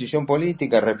alguna decisión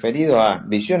política referido a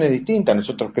visiones distintas.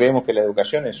 Nosotros creemos que la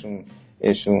educación es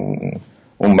un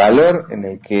valor en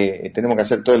el que tenemos que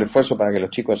hacer todo el esfuerzo para que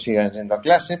los chicos sigan yendo a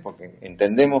clase, porque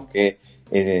entendemos que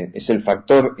es el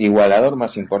factor igualador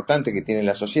más importante que tiene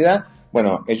la sociedad.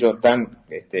 Bueno, ellos están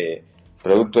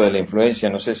producto de la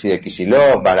influencia, no sé si de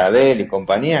Kicillof, Baradel y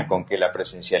compañía, con que la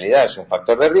presencialidad es un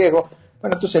factor de riesgo.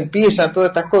 Bueno, entonces empiezan todas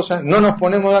estas cosas, no nos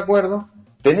ponemos de acuerdo,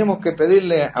 tenemos que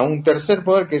pedirle a un tercer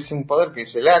poder, que es un poder que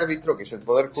es el árbitro, que es el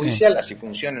poder judicial, así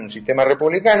funciona en un sistema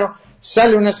republicano,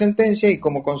 sale una sentencia y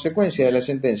como consecuencia de la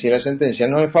sentencia, y la sentencia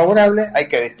no es favorable, hay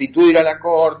que destituir a la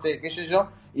corte, qué sé yo,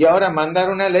 y ahora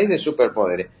mandar una ley de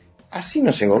superpoderes. Así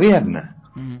no se gobierna.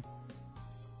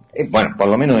 Bueno, por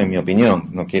lo menos en mi opinión,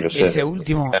 no quiero ser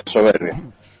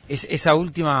soberbio. Esas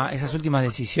últimas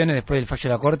decisiones después del fallo de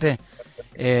la Corte,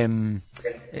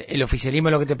 el oficialismo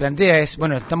lo que te plantea es,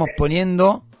 bueno, estamos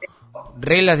poniendo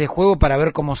reglas de juego para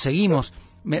ver cómo seguimos.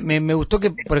 Me gustó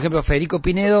que, por ejemplo, Federico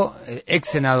Pinedo, ex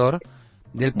senador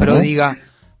del PRO, diga,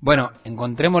 bueno,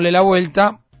 encontrémosle la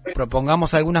vuelta,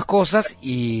 propongamos algunas cosas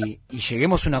y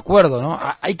lleguemos a un acuerdo, ¿no?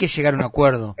 Hay que llegar a un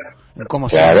acuerdo en cómo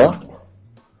claro.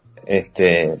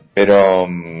 Pero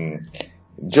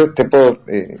yo te puedo,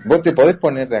 vos te podés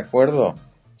poner de acuerdo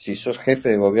si sos jefe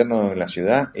de gobierno de la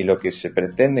ciudad y lo que se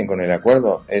pretende con el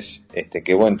acuerdo es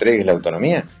que vos entregues la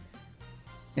autonomía.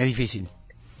 Es difícil.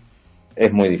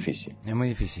 Es muy difícil. Es muy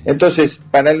difícil. Entonces,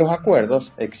 para los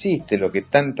acuerdos existe lo que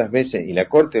tantas veces, y la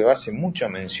Corte hace mucha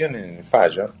mención en el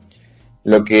fallo,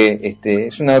 lo que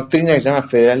es una doctrina que se llama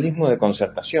federalismo de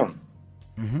concertación.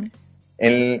 Uh-huh.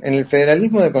 En el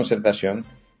federalismo de concertación,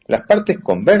 las partes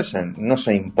conversan, no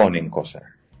se imponen cosas.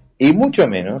 Y mucho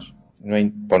menos, no hay,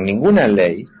 por ninguna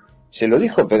ley, se lo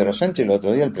dijo Pedro Sánchez el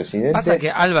otro día al presidente. Pasa que,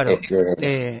 Álvaro,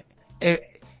 en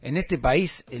este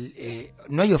país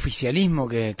no hay oficialismo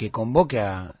que convoque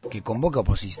a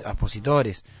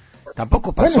opositores.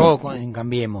 Tampoco pasó en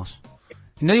Cambiemos.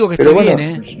 No digo que esté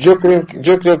bien, Yo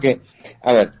creo que,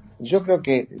 a ver, yo creo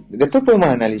que después podemos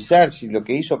analizar si lo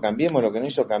que hizo Cambiemos, lo que no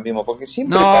hizo Cambiemos, porque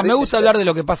siempre me gusta hablar de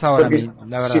lo que pasa ahora,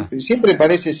 la verdad. Siempre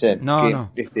parece ser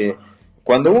que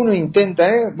cuando uno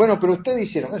intenta, bueno, pero ustedes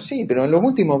hicieron, sí, pero en los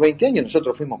últimos 20 años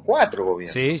nosotros fuimos 4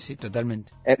 gobiernos. Sí,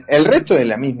 totalmente. El resto es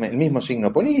el mismo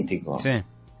signo político. Sí.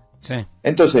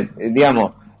 Entonces,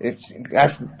 digamos,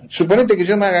 suponete que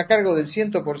yo me haga cargo del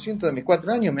 100% de mis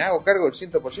 4 años, me hago cargo del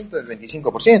 100% del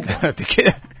 25%. Te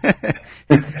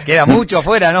queda mucho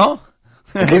afuera, ¿no?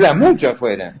 Queda mucho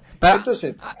afuera.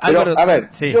 Entonces, Álvaro, a ver,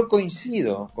 yo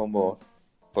coincido con vos,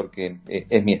 porque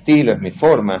es mi estilo, es mi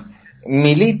forma.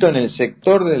 Milito en el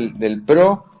sector del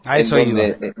PRO,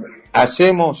 donde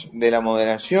hacemos de la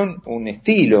moderación un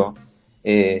estilo.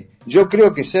 Yo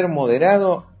creo que ser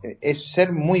moderado es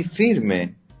ser muy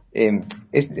firme.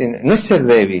 No es ser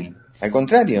débil, al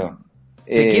contrario.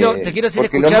 Te quiero hacer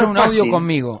escuchar un audio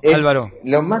conmigo, Álvaro.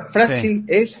 Lo más fácil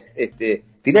es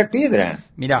tirar piedra.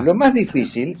 Mirá. Lo más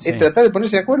difícil es tratar de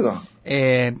ponerse de acuerdo.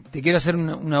 Te quiero hacer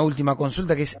una última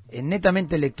consulta que es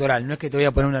netamente electoral. No es que te voy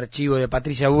a poner un archivo de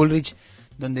Patricia Bullrich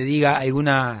donde diga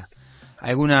alguna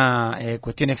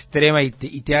cuestión extrema y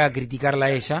te haga criticarla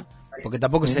a ella, porque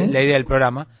tampoco es la idea del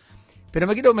programa. Pero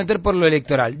me quiero meter por lo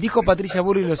electoral. Dijo Patricia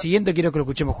Bullrich lo siguiente, quiero que lo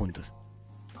escuchemos juntos.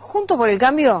 Juntos por el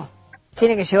Cambio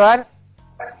tiene que llevar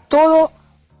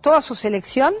toda su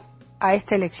selección a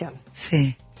esta elección.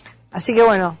 Sí. Así que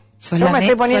bueno, sos la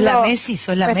Messi.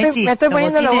 Me estoy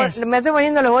poniendo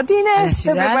los botines,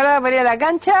 estoy preparada para ir a la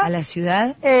cancha. ¿A la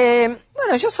ciudad?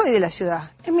 Bueno, yo soy de la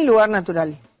ciudad, es mi lugar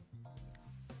natural.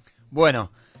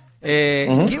 Bueno,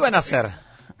 ¿qué van a hacer?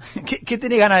 ¿Qué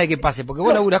tenés ganas de que pase? Porque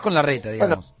vos laburás con la reta,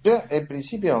 digamos. Bueno, yo, en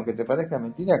principio, aunque te parezca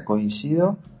mentira,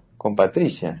 coincido con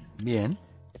Patricia. Bien.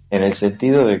 en el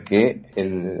sentido de que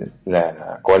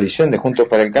la coalición de Juntos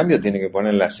para el Cambio tiene que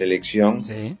poner la selección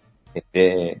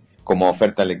como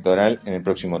oferta electoral en el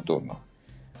próximo turno.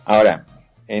 Ahora,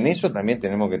 en eso también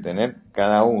tenemos que tener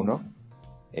cada uno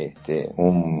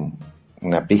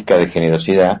una pizca de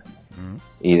generosidad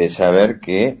y de saber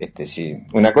que si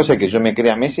una cosa es que yo me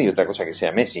crea Messi y otra cosa que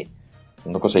sea Messi,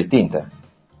 son dos cosas distintas.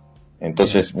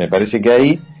 Entonces me parece que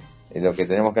ahí lo que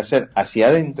tenemos que hacer hacia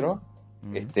adentro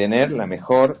es tener la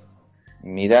mejor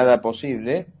mirada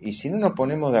posible, y si no nos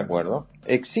ponemos de acuerdo,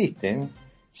 existen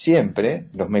siempre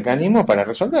los mecanismos para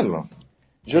resolverlo.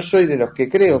 Yo soy de los que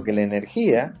creo que la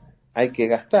energía hay que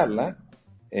gastarla,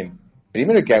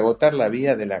 primero hay que agotar la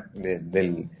vía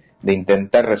de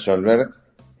intentar resolver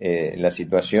la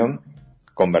situación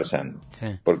conversando,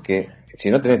 porque si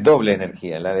no tenés doble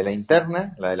energía, la de la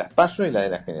interna, la de las PASO y la de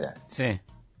la general.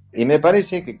 Y me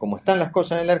parece que como están las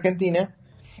cosas en la Argentina,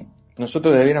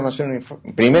 nosotros debiéramos hacer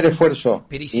un primer esfuerzo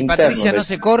interno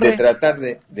de tratar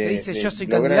de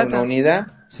lograr una unidad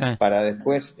para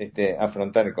después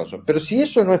afrontar el coso. Pero si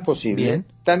eso no es posible,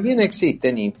 también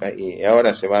existen, y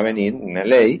ahora se va a venir una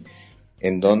ley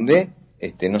en donde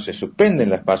no se suspenden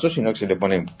las pasos, sino que se le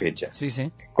ponen fechas.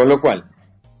 Con lo cual,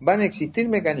 van a existir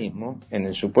mecanismos, en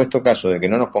el supuesto caso de que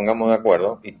no nos pongamos de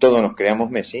acuerdo y todos nos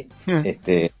creamos Messi,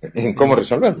 en cómo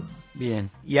resolverlo. Bien.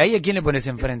 ¿Y ahí a quién le pones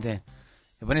enfrente?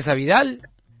 ¿Le pones a Vidal?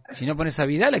 Si no pones a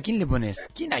Vidal, ¿a quién le pones?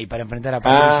 ¿Quién hay para enfrentar a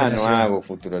Patricio? No hago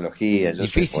futurología, yo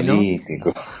difícil, soy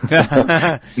político.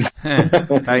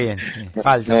 Está bien,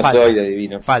 falta. Soy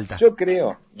adivino. Falta. Yo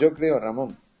creo,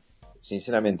 Ramón,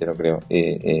 sinceramente lo creo,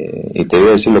 y te voy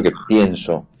a decir lo que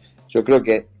pienso. Yo creo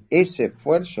que ese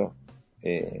esfuerzo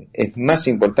es más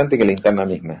importante que la interna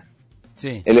misma.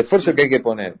 El esfuerzo que hay que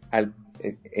poner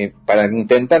para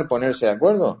intentar ponerse de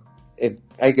acuerdo,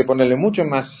 hay que ponerle mucho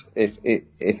más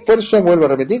esfuerzo, vuelvo a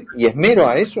repetir, y esmero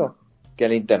a eso que a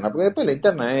la interna, porque después la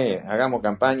interna hagamos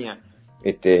campaña,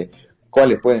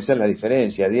 cuáles pueden ser las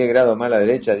diferencias, 10 grados más a la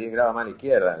derecha, 10 grados más a la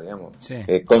izquierda, digamos,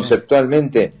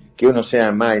 conceptualmente, que uno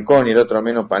sea más halcón y el otro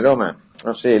menos paloma,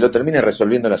 no sé, lo termina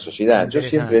resolviendo la sociedad. Yo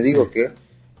siempre digo que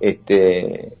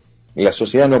la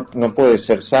sociedad no puede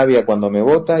ser sabia cuando me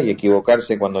vota y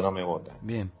equivocarse cuando no me vota.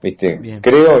 Bien.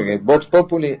 Creo que Vox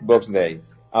Populi, Vox Dei.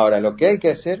 Ahora, lo que hay que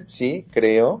hacer,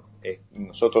 creo, es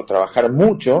nosotros trabajar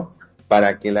mucho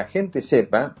para que la gente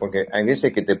sepa, porque hay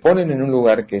veces que te ponen en un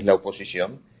lugar que es la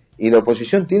oposición, y la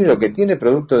oposición tiene lo que tiene,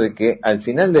 producto de que al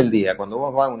final del día, cuando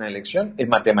vos vas a una elección, es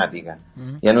matemática.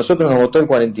 Y a nosotros nos votó el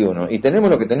 41, y tenemos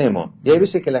lo que tenemos. Y hay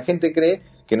veces que la gente cree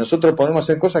que nosotros podemos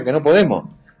hacer cosas que no podemos.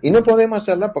 Y no podemos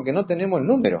hacerlas porque no tenemos el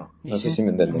número. No sé si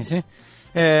me entendés.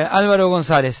 Álvaro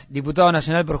González, diputado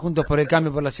nacional por Juntos por el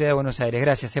Cambio por la Ciudad de Buenos Aires.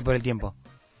 Gracias por el tiempo.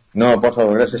 No, por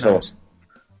favor, gracias a vos.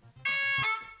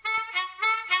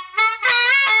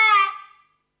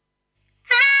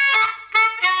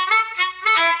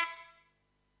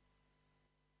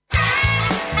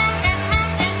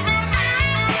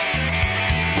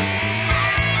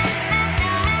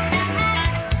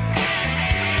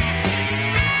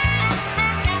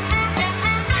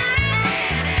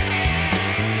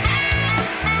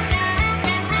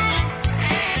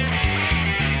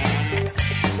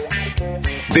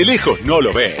 De lejos no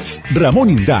lo ves. Ramón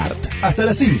Indart, hasta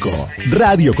las 5.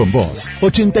 Radio con Voz,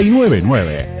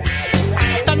 89.9.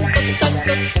 Tanto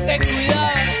te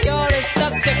cuidabas y ahora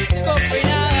estás seco y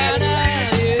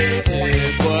nadie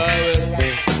te fue a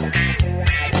ver.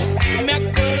 Me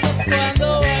acuerdo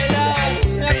cuando bailaba,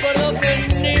 me acuerdo que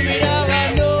ni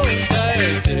miraba nunca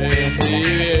entendí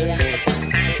bien.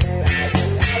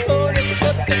 Un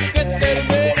escote que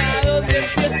termina donde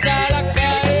empieza la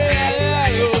carrera de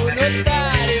algo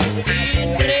notario sin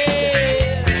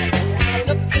red.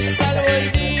 No te salvo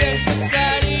el día en que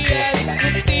salía,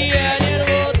 discutía ni el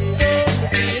botón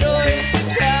tiró el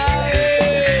Chávez.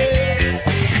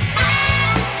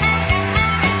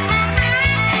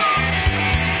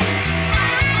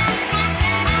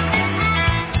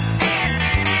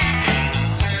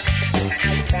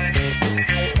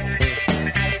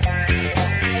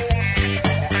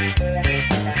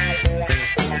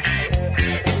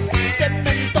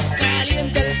 Cemento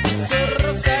caliente, el piso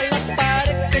rosa, la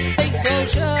pared que te hizo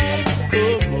aullar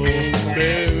como un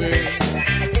bebé.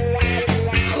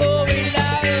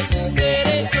 Jubilados de un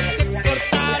derecho que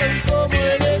cortaron como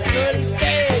el hecho el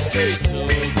techo hizo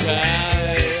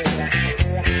caer.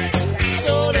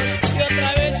 Solos y otra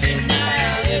vez sin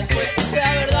nada, después la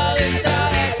verdad de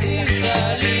entrada sin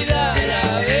salida a la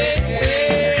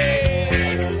vejez.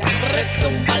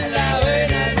 Retumban la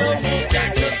vena los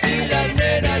muchachos y las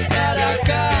nenas a la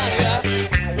carga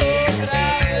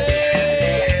otra vez.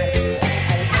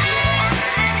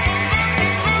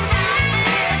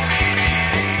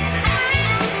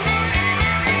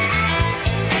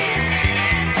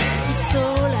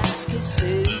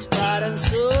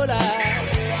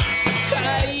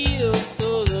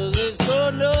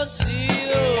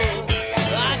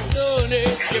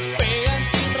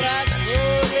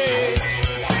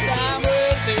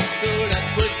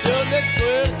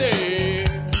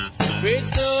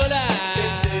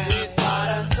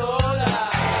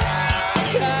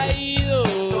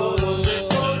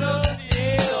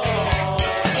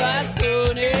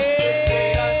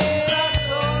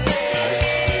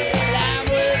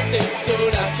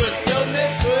 una cuestión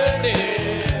de suerte.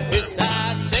 Es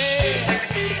así,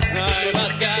 no hay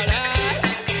más que hablar.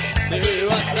 Te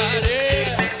vas a salir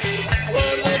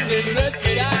por donde no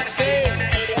esperaste.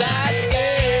 Es así,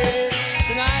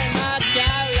 no hay más que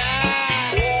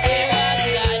hablar. Te vas a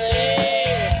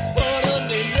salir por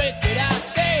donde no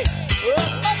esperaste.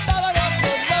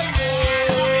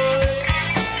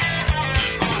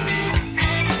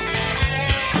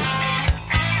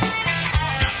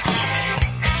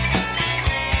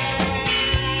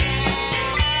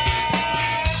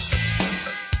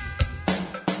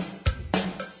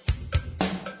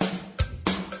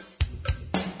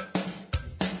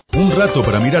 Un rato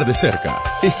para mirar de cerca.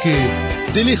 Es que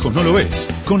de lejos no lo ves.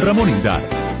 Con Ramón Indar.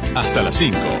 Hasta las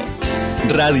 5.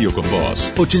 Radio con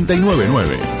Voz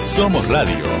 89.9. Somos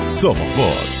radio. Somos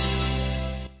voz.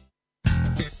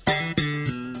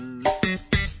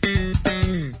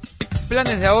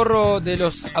 Planes de ahorro de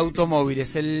los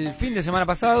automóviles. El fin de semana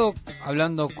pasado,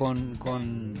 hablando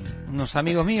con unos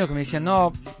amigos míos que me decían,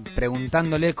 no,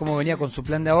 preguntándole cómo venía con su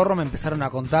plan de ahorro, me empezaron a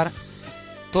contar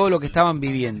todo lo que estaban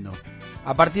viviendo.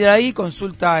 A partir de ahí,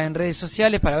 consulta en redes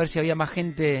sociales para ver si había más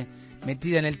gente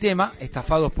metida en el tema,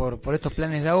 estafados por estos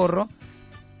planes de ahorro,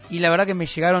 y la verdad que me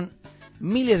llegaron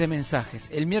miles de mensajes.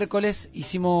 El miércoles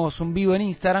hicimos un vivo en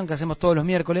Instagram, que hacemos todos los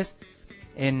miércoles,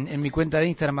 en mi cuenta de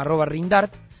Instagram,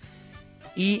 @rindart,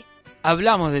 y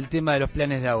hablamos del tema de los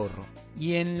planes de ahorro.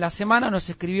 Y en la semana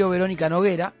nos escribió Verónica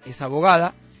Noguera, es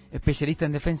abogada, especialista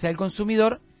en defensa del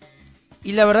consumidor,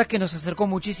 y la verdad es que nos acercó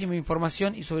muchísima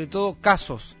información y sobre todo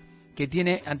casos que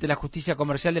tiene ante la justicia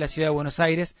comercial de la ciudad de Buenos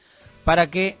Aires, para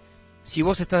que si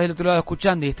vos estás del otro lado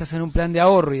escuchando y estás en un plan de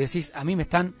ahorro y decís, a mí me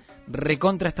están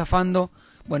recontra estafando,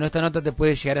 bueno, esta nota te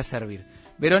puede llegar a servir.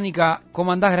 Verónica,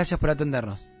 ¿cómo andás? Gracias por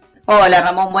atendernos. Hola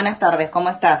Ramón, buenas tardes, ¿cómo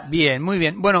estás? Bien, muy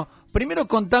bien. Bueno, primero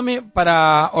contame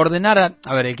para ordenar,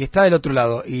 a ver, el que está del otro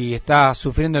lado y está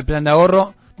sufriendo el plan de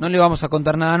ahorro, no le vamos a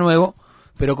contar nada nuevo,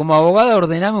 pero como abogada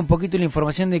ordename un poquito la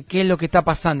información de qué es lo que está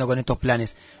pasando con estos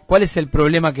planes. ¿Cuál es el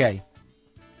problema que hay?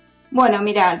 Bueno,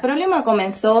 mira, el problema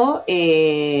comenzó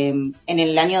en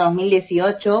el año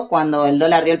 2018, cuando el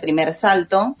dólar dio el primer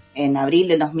salto, en abril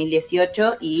del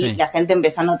 2018, y sí, la gente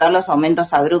empezó a notar los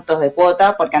aumentos abruptos de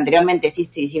cuota, porque anteriormente,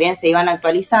 si bien se iban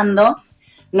actualizando,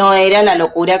 no era la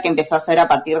locura que empezó a hacer a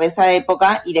partir de esa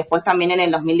época, y después también en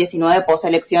el 2019, post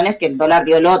elecciones, que el dólar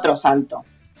dio el otro salto.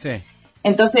 Sí.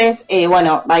 Entonces,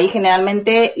 bueno, ahí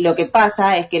generalmente lo que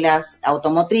pasa es que las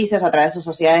automotrices, a través de sus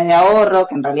sociedades de ahorro,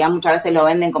 que en realidad muchas veces lo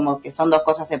venden como que son dos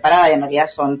cosas separadas y en realidad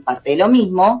son parte de lo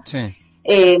mismo, sí,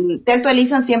 te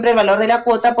actualizan siempre el valor de la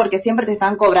cuota porque siempre te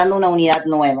están cobrando una unidad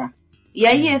nueva. Y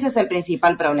ahí ese es el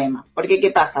principal problema. Porque, ¿qué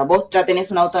pasa? Vos ya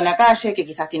tenés un auto en la calle que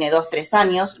quizás tiene 2, 3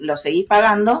 años, lo seguís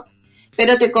pagando,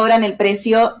 pero te cobran el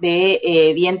precio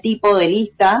de bien tipo de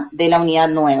lista de la unidad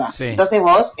nueva. Sí. Entonces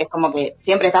vos es como que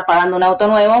siempre estás pagando un auto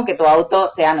nuevo, aunque tu auto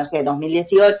sea, no sé,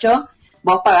 2018,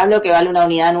 vos pagás lo que vale una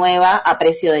unidad nueva a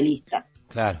precio de lista.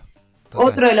 Claro. Total.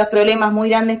 Otro de los problemas muy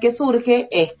grandes que surge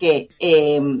es que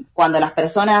cuando las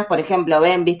personas, por ejemplo,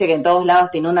 ven, viste que en todos lados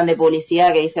te inundan de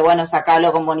publicidad que dice, bueno,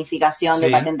 sacalo con bonificación, sí,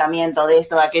 de patentamiento, de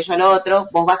esto, de aquello, lo otro,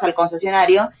 vos vas al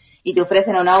concesionario y te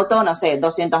ofrecen un auto, no sé,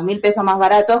 200.000 pesos más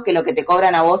baratos que lo que te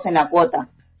cobran a vos en la cuota.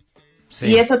 Sí.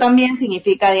 Y eso también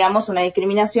significa, digamos, una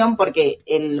discriminación porque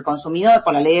el consumidor,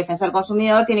 por la ley de defensa del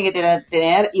consumidor, tiene que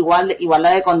tener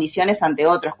igualdad de condiciones ante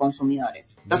otros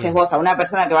consumidores. Entonces bien, vos a una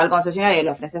persona que va al concesionario y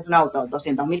le ofreces un auto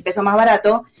 200.000 pesos más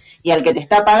barato y al que te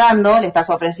está pagando le estás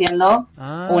ofreciendo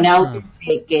un auto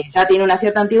que ya tiene una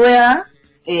cierta antigüedad,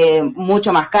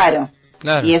 mucho más caro.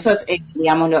 Claro. Y eso es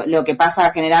digamos, lo que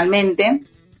pasa generalmente.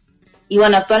 Y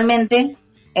bueno, actualmente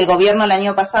el gobierno el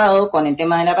año pasado, con el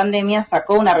tema de la pandemia,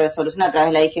 sacó una resolución a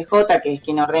través de la IGJ, que es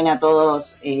quien ordena a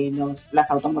todos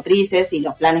las automotrices y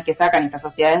los planes que sacan estas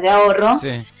sociedades de ahorro,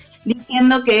 sí,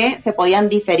 diciendo que se podían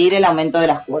diferir el aumento de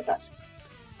las cuotas.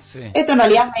 Sí. Esto en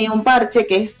realidad es medio un parche,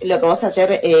 que es lo que vos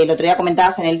ayer, el otro día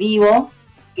comentabas en el vivo,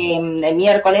 que el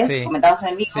miércoles, sí, comentabas en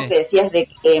el vivo, sí, que decías de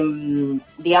que,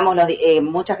 digamos,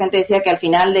 mucha gente decía que al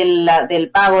final del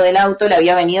pago del auto le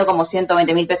había venido como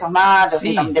 120.000 pesos más,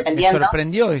 sí, dependiendo. Me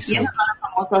sorprendió eso. Y esos son los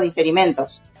famosos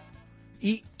diferimentos.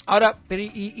 Y ahora, pero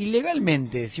y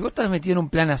legalmente, si vos estás metido en un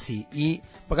plan así,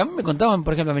 porque a mí me contaban,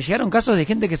 por ejemplo, me llegaron casos de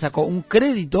gente que sacó un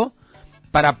crédito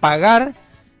para pagar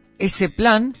ese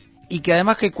plan y que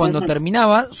además que cuando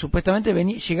terminaba, supuestamente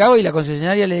llegaba y la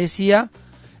concesionaria le decía,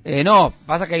 no,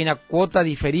 pasa que hay una cuota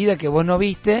diferida que vos no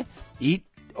viste y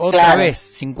otra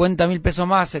vez, 50.000 pesos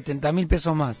más, 70.000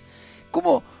 pesos más.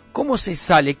 ¿Cómo se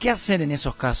sale? ¿Qué hacer en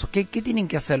esos casos? ¿Qué tienen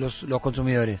que hacer los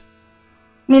consumidores?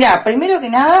 Mira, primero que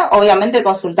nada, obviamente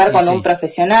consultar con un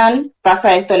profesional.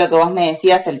 Pasa esto lo que vos me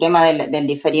decías, el tema del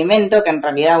diferimiento, que en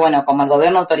realidad, bueno, como el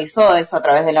gobierno autorizó eso a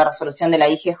través de la resolución de la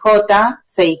IGJ,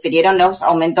 se difirieron los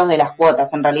aumentos de las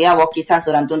cuotas. En realidad vos quizás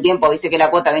durante un tiempo viste que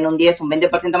la cuota viene un 10, un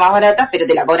 20% más barata, pero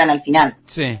te la cobran al final.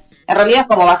 Sí. En realidad es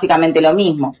como básicamente lo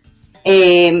mismo.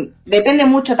 Depende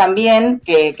mucho también,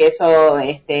 que eso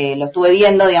lo estuve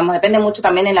viendo, digamos, depende mucho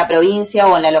también en la provincia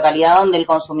o en la localidad donde el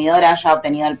consumidor haya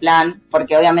obtenido el plan,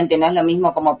 porque obviamente no es lo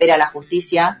mismo como opera la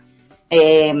justicia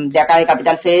de acá de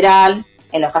Capital Federal,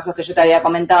 en los casos que yo te había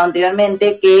comentado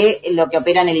anteriormente, que lo que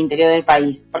opera en el interior del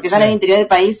país. Porque ya en el interior del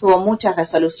país hubo muchas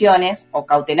resoluciones o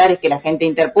cautelares que la gente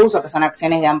interpuso, que son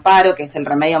acciones de amparo, que es el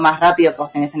remedio más rápido que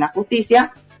vos tenés en la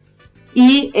justicia,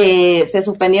 y se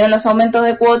suspendieron los aumentos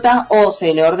de cuota o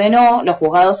se le ordenó, los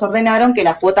juzgados ordenaron que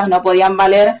las cuotas no podían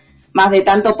valer más de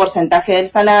tanto porcentaje del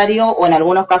salario o en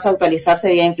algunos casos actualizarse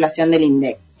vía inflación del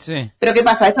INDEC. Sí. Pero ¿qué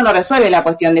pasa? Esto no resuelve la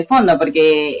cuestión de fondo,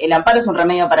 porque el amparo es un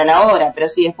remedio para la hora, pero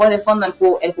si después de fondo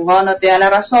el juzgado no te da la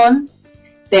razón,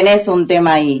 tenés un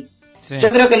tema ahí. Sí.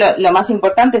 Yo creo que lo más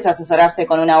importante es asesorarse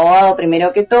con un abogado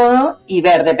primero que todo y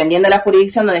ver, dependiendo de la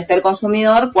jurisdicción donde esté el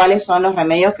consumidor, cuáles son los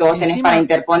remedios que vos tenés para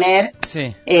interponer,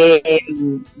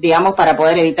 digamos, para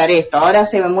poder evitar esto. Ahora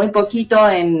se ve muy poquito,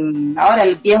 ahora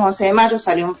el 10-11 de mayo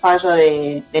salió un fallo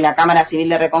de la Cámara Civil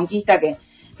de Reconquista que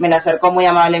me lo acercó muy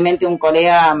amablemente un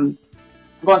colega,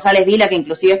 González Vila, que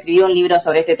inclusive escribió un libro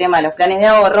sobre este tema de los planes de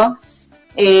ahorro,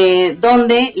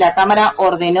 donde la Cámara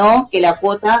ordenó que la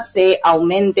cuota se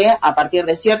aumente a partir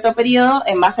de cierto periodo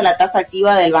en base a la tasa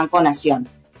activa del Banco Nación.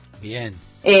 Bien.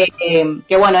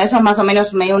 Que bueno, eso es más o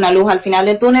menos medio una luz al final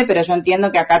del túnel, pero yo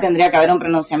entiendo que acá tendría que haber un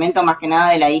pronunciamiento más que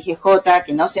nada de la IGJ,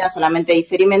 que no sea solamente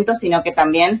diferimiento, sino que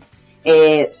también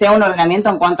sea un ordenamiento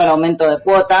en cuanto al aumento de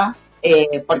cuota,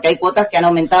 porque hay cuotas que han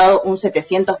aumentado un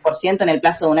 700% en el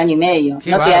plazo de un año y medio.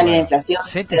 Qué no bárbaro. te dan ni la inflación.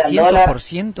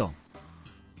 ¿700%?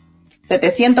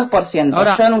 700%.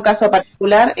 Ahora, yo en un caso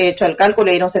particular he hecho el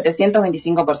cálculo y era un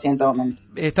 725% de aumento.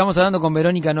 Estamos hablando con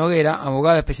Verónica Noguera,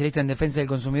 abogada especialista en defensa del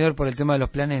consumidor por el tema de los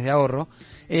planes de ahorro.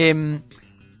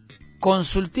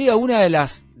 Consulté a a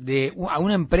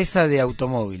una empresa de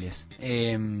automóviles,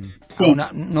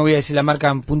 no voy a decir la marca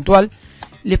en puntual,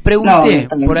 les pregunté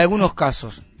por algunos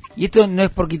casos, y esto no es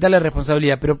por quitarle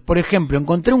responsabilidad, pero por ejemplo,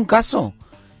 encontré un caso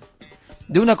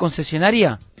de una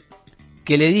concesionaria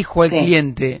que le dijo al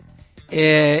cliente,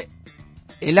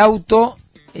 el auto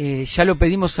ya lo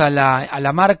pedimos a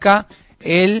la marca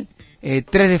el 3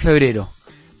 de febrero.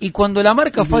 Y cuando la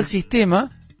marca fue al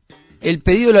sistema, el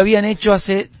pedido lo habían hecho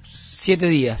hace 7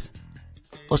 días.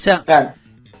 O sea,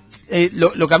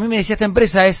 lo que a mí me decía esta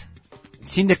empresa es,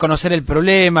 sin desconocer el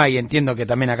problema, y entiendo que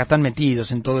también acá están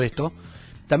metidos en todo esto,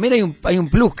 también hay un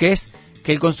plus, que es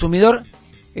que el consumidor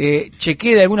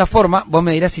chequee de alguna forma, vos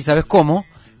me dirás si sabes cómo,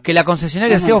 que la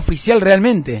concesionaria sea oficial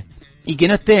realmente, y que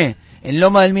no esté en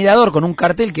Loma del Mirador con un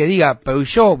cartel que diga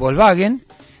Peugeot, Volkswagen,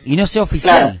 y no sea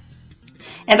oficial. Claro.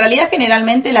 En realidad,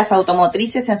 generalmente las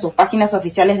automotrices en sus páginas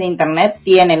oficiales de internet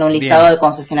tienen un listado de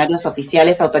concesionarios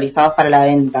oficiales autorizados para la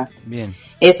venta. Bien.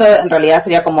 Eso en realidad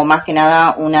sería como más que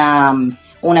nada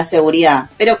una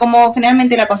seguridad. Pero como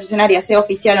generalmente la concesionaria, sea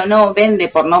oficial o no, vende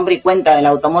por nombre y cuenta de la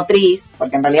automotriz,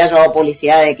 porque en realidad yo hago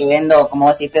publicidad de que vendo, como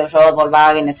vos decís, Peugeot,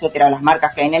 Volkswagen, etcétera, las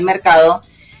marcas que hay en el mercado.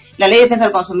 La Ley de Defensa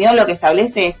del Consumidor lo que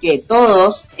establece es que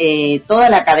toda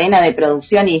la cadena de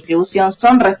producción y distribución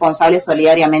son responsables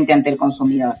solidariamente ante el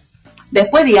consumidor.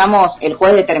 Después, digamos, el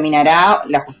juez determinará,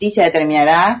 la justicia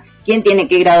determinará quién tiene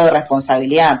qué grado de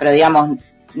responsabilidad, pero digamos,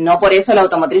 no por eso la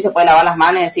automotriz se puede lavar las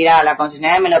manos y decir, la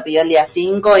concesionaria me lo pidió el día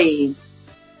 5 y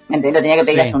lo tenía que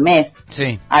pedir hace un mes.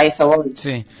 Sí. A eso voy.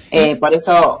 Sí. Por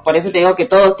eso te digo que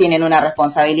todos tienen una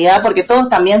responsabilidad, porque todos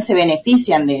también se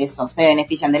benefician de eso, se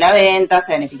benefician de la venta,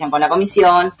 se benefician con la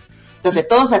comisión. Entonces,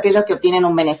 todos aquellos que obtienen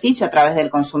un beneficio a través del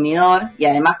consumidor y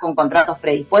además con contratos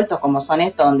predispuestos como son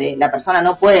estos, donde la persona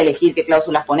no puede elegir qué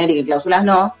cláusulas poner y qué cláusulas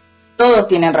no, todos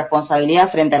tienen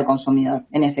responsabilidad frente al consumidor,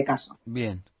 en ese caso.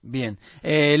 Bien.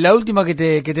 La última que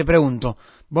te pregunto.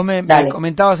 Vos me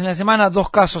comentabas en la semana 2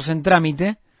 casos en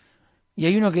trámite, y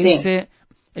hay uno que dice,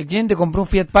 el cliente compró un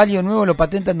Fiat Palio nuevo, lo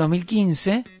patenta en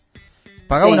 2015,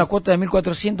 pagaba una cuota de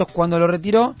 1.400 cuando lo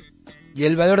retiró, y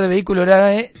el valor del vehículo era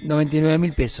de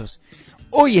 99.000 pesos.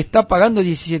 Hoy está pagando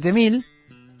 17.000,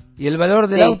 y el valor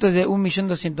del auto es de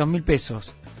 1.200.000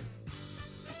 pesos.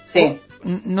 Sí.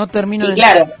 No termino de...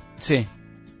 Claro. Sí.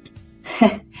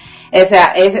 O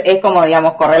sea, es como,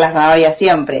 digamos, correr las zanahorias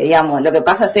siempre, digamos. Lo que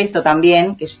pasa es esto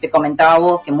también, que yo te comentaba a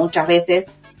vos, que muchas veces,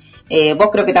 vos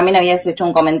creo que también habías hecho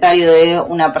un comentario de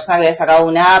una persona que había sacado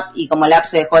una app y como la app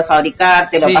se dejó de fabricar,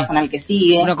 te lo pasan al que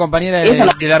sigue. Una compañera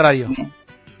de la radio.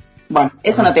 Bueno,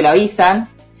 eso no te lo avisan.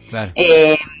 Claro.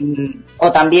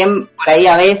 O también por ahí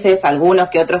a veces algunos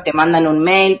que otros te mandan un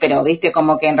mail, pero viste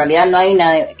como que en realidad no hay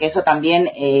nada, que eso también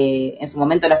en su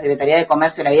momento la Secretaría de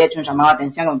Comercio le había hecho un llamado de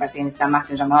atención, que me parece que necesitan más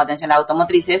que un llamado de atención a las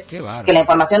automotrices, que la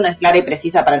información no es clara y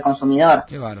precisa para el consumidor.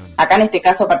 Acá en este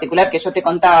caso particular que yo te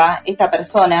contaba, esta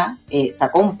persona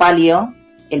sacó un palio,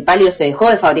 el palio se dejó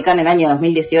de fabricar en el año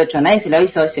 2018, nadie se lo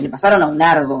hizo, se le pasaron a un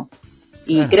Argo.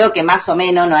 Y creo que más o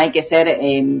menos no hay que ser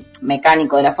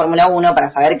mecánico de la Fórmula 1 para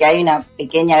saber que hay una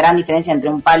pequeña, gran diferencia entre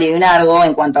un palio y un Argo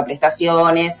en cuanto a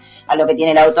prestaciones, a lo que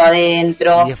tiene el auto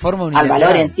adentro, al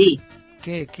valor en sí.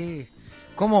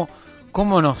 ¿Cómo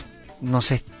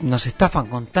nos estafan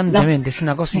constantemente? Es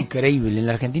una cosa increíble. En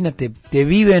la Argentina te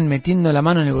viven metiendo la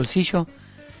mano en el bolsillo.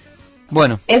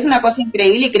 Bueno. Es una cosa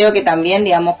increíble y creo que también,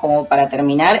 digamos, como para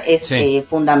terminar, es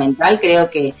fundamental,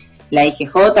 creo que la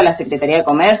IGJ, la Secretaría de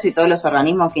Comercio y todos los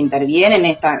organismos que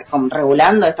intervienen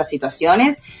regulando estas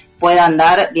situaciones puedan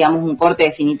dar, digamos, un corte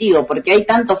definitivo, porque hay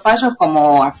tantos fallos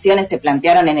como acciones se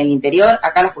plantearon en el interior.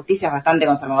 Acá la justicia es bastante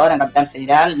conservadora en Capital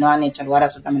Federal, no han hecho lugar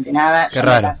absolutamente nada. Qué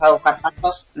raro. Me he cansado de buscar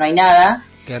fallos, no hay nada.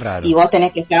 Qué raro. Y vos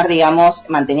tenés que estar, digamos,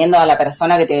 manteniendo a la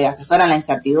persona que te asesora en la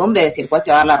incertidumbre, de decir, pues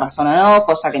te va a dar la razón o no,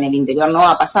 cosa que en el interior no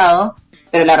ha pasado.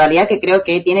 Pero la realidad es que creo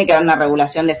que tiene que haber una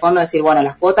regulación de fondo, decir, bueno,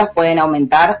 las cuotas pueden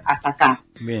aumentar hasta acá.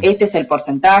 Bien. Este es el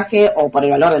porcentaje, o por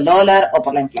el valor del dólar, o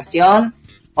por la inflación,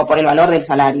 o por el valor del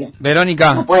salario.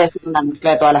 Verónica. No puede ser una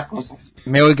mezcla de todas las cosas.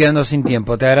 Me voy quedando sin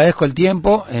tiempo. Te agradezco el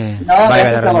tiempo. No,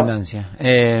 valga la redundancia.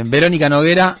 Verónica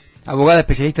Noguera, abogada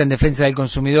especialista en defensa del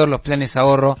consumidor, los planes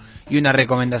ahorro y una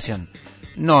recomendación.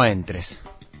 No entres.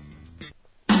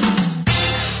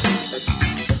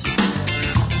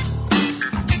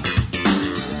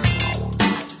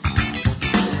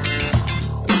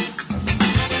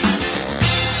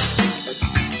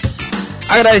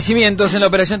 Agradecimientos en la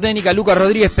operación técnica Lucas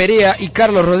Rodríguez Perea y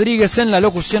Carlos Rodríguez, en la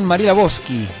locución Mariela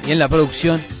Boschi y en la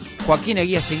producción Joaquín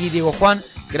Eguía Seguí, Diego Juan.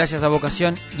 Gracias a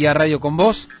Vocación y a Radio con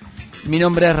Voz. Mi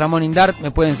nombre es Ramón Indart,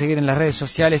 me pueden seguir en las redes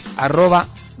sociales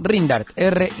 @Rindart,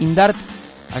 Rindart.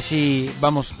 Allí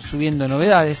vamos subiendo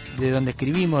novedades de dónde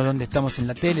escribimos, dónde estamos en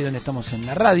la tele, dónde estamos en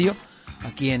la radio.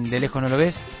 Aquí en De Lejos No Lo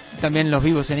Ves. También los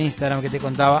vivos en Instagram que te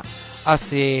contaba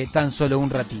hace tan solo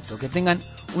un ratito. Que tengan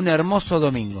un hermoso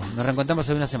domingo. Nos reencontramos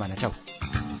en una semana. Chau.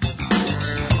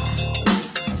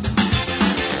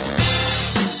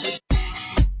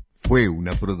 Fue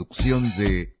una producción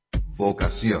de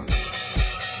Vocación.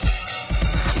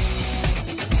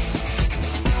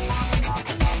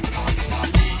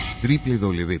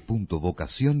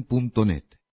 www.vocación.net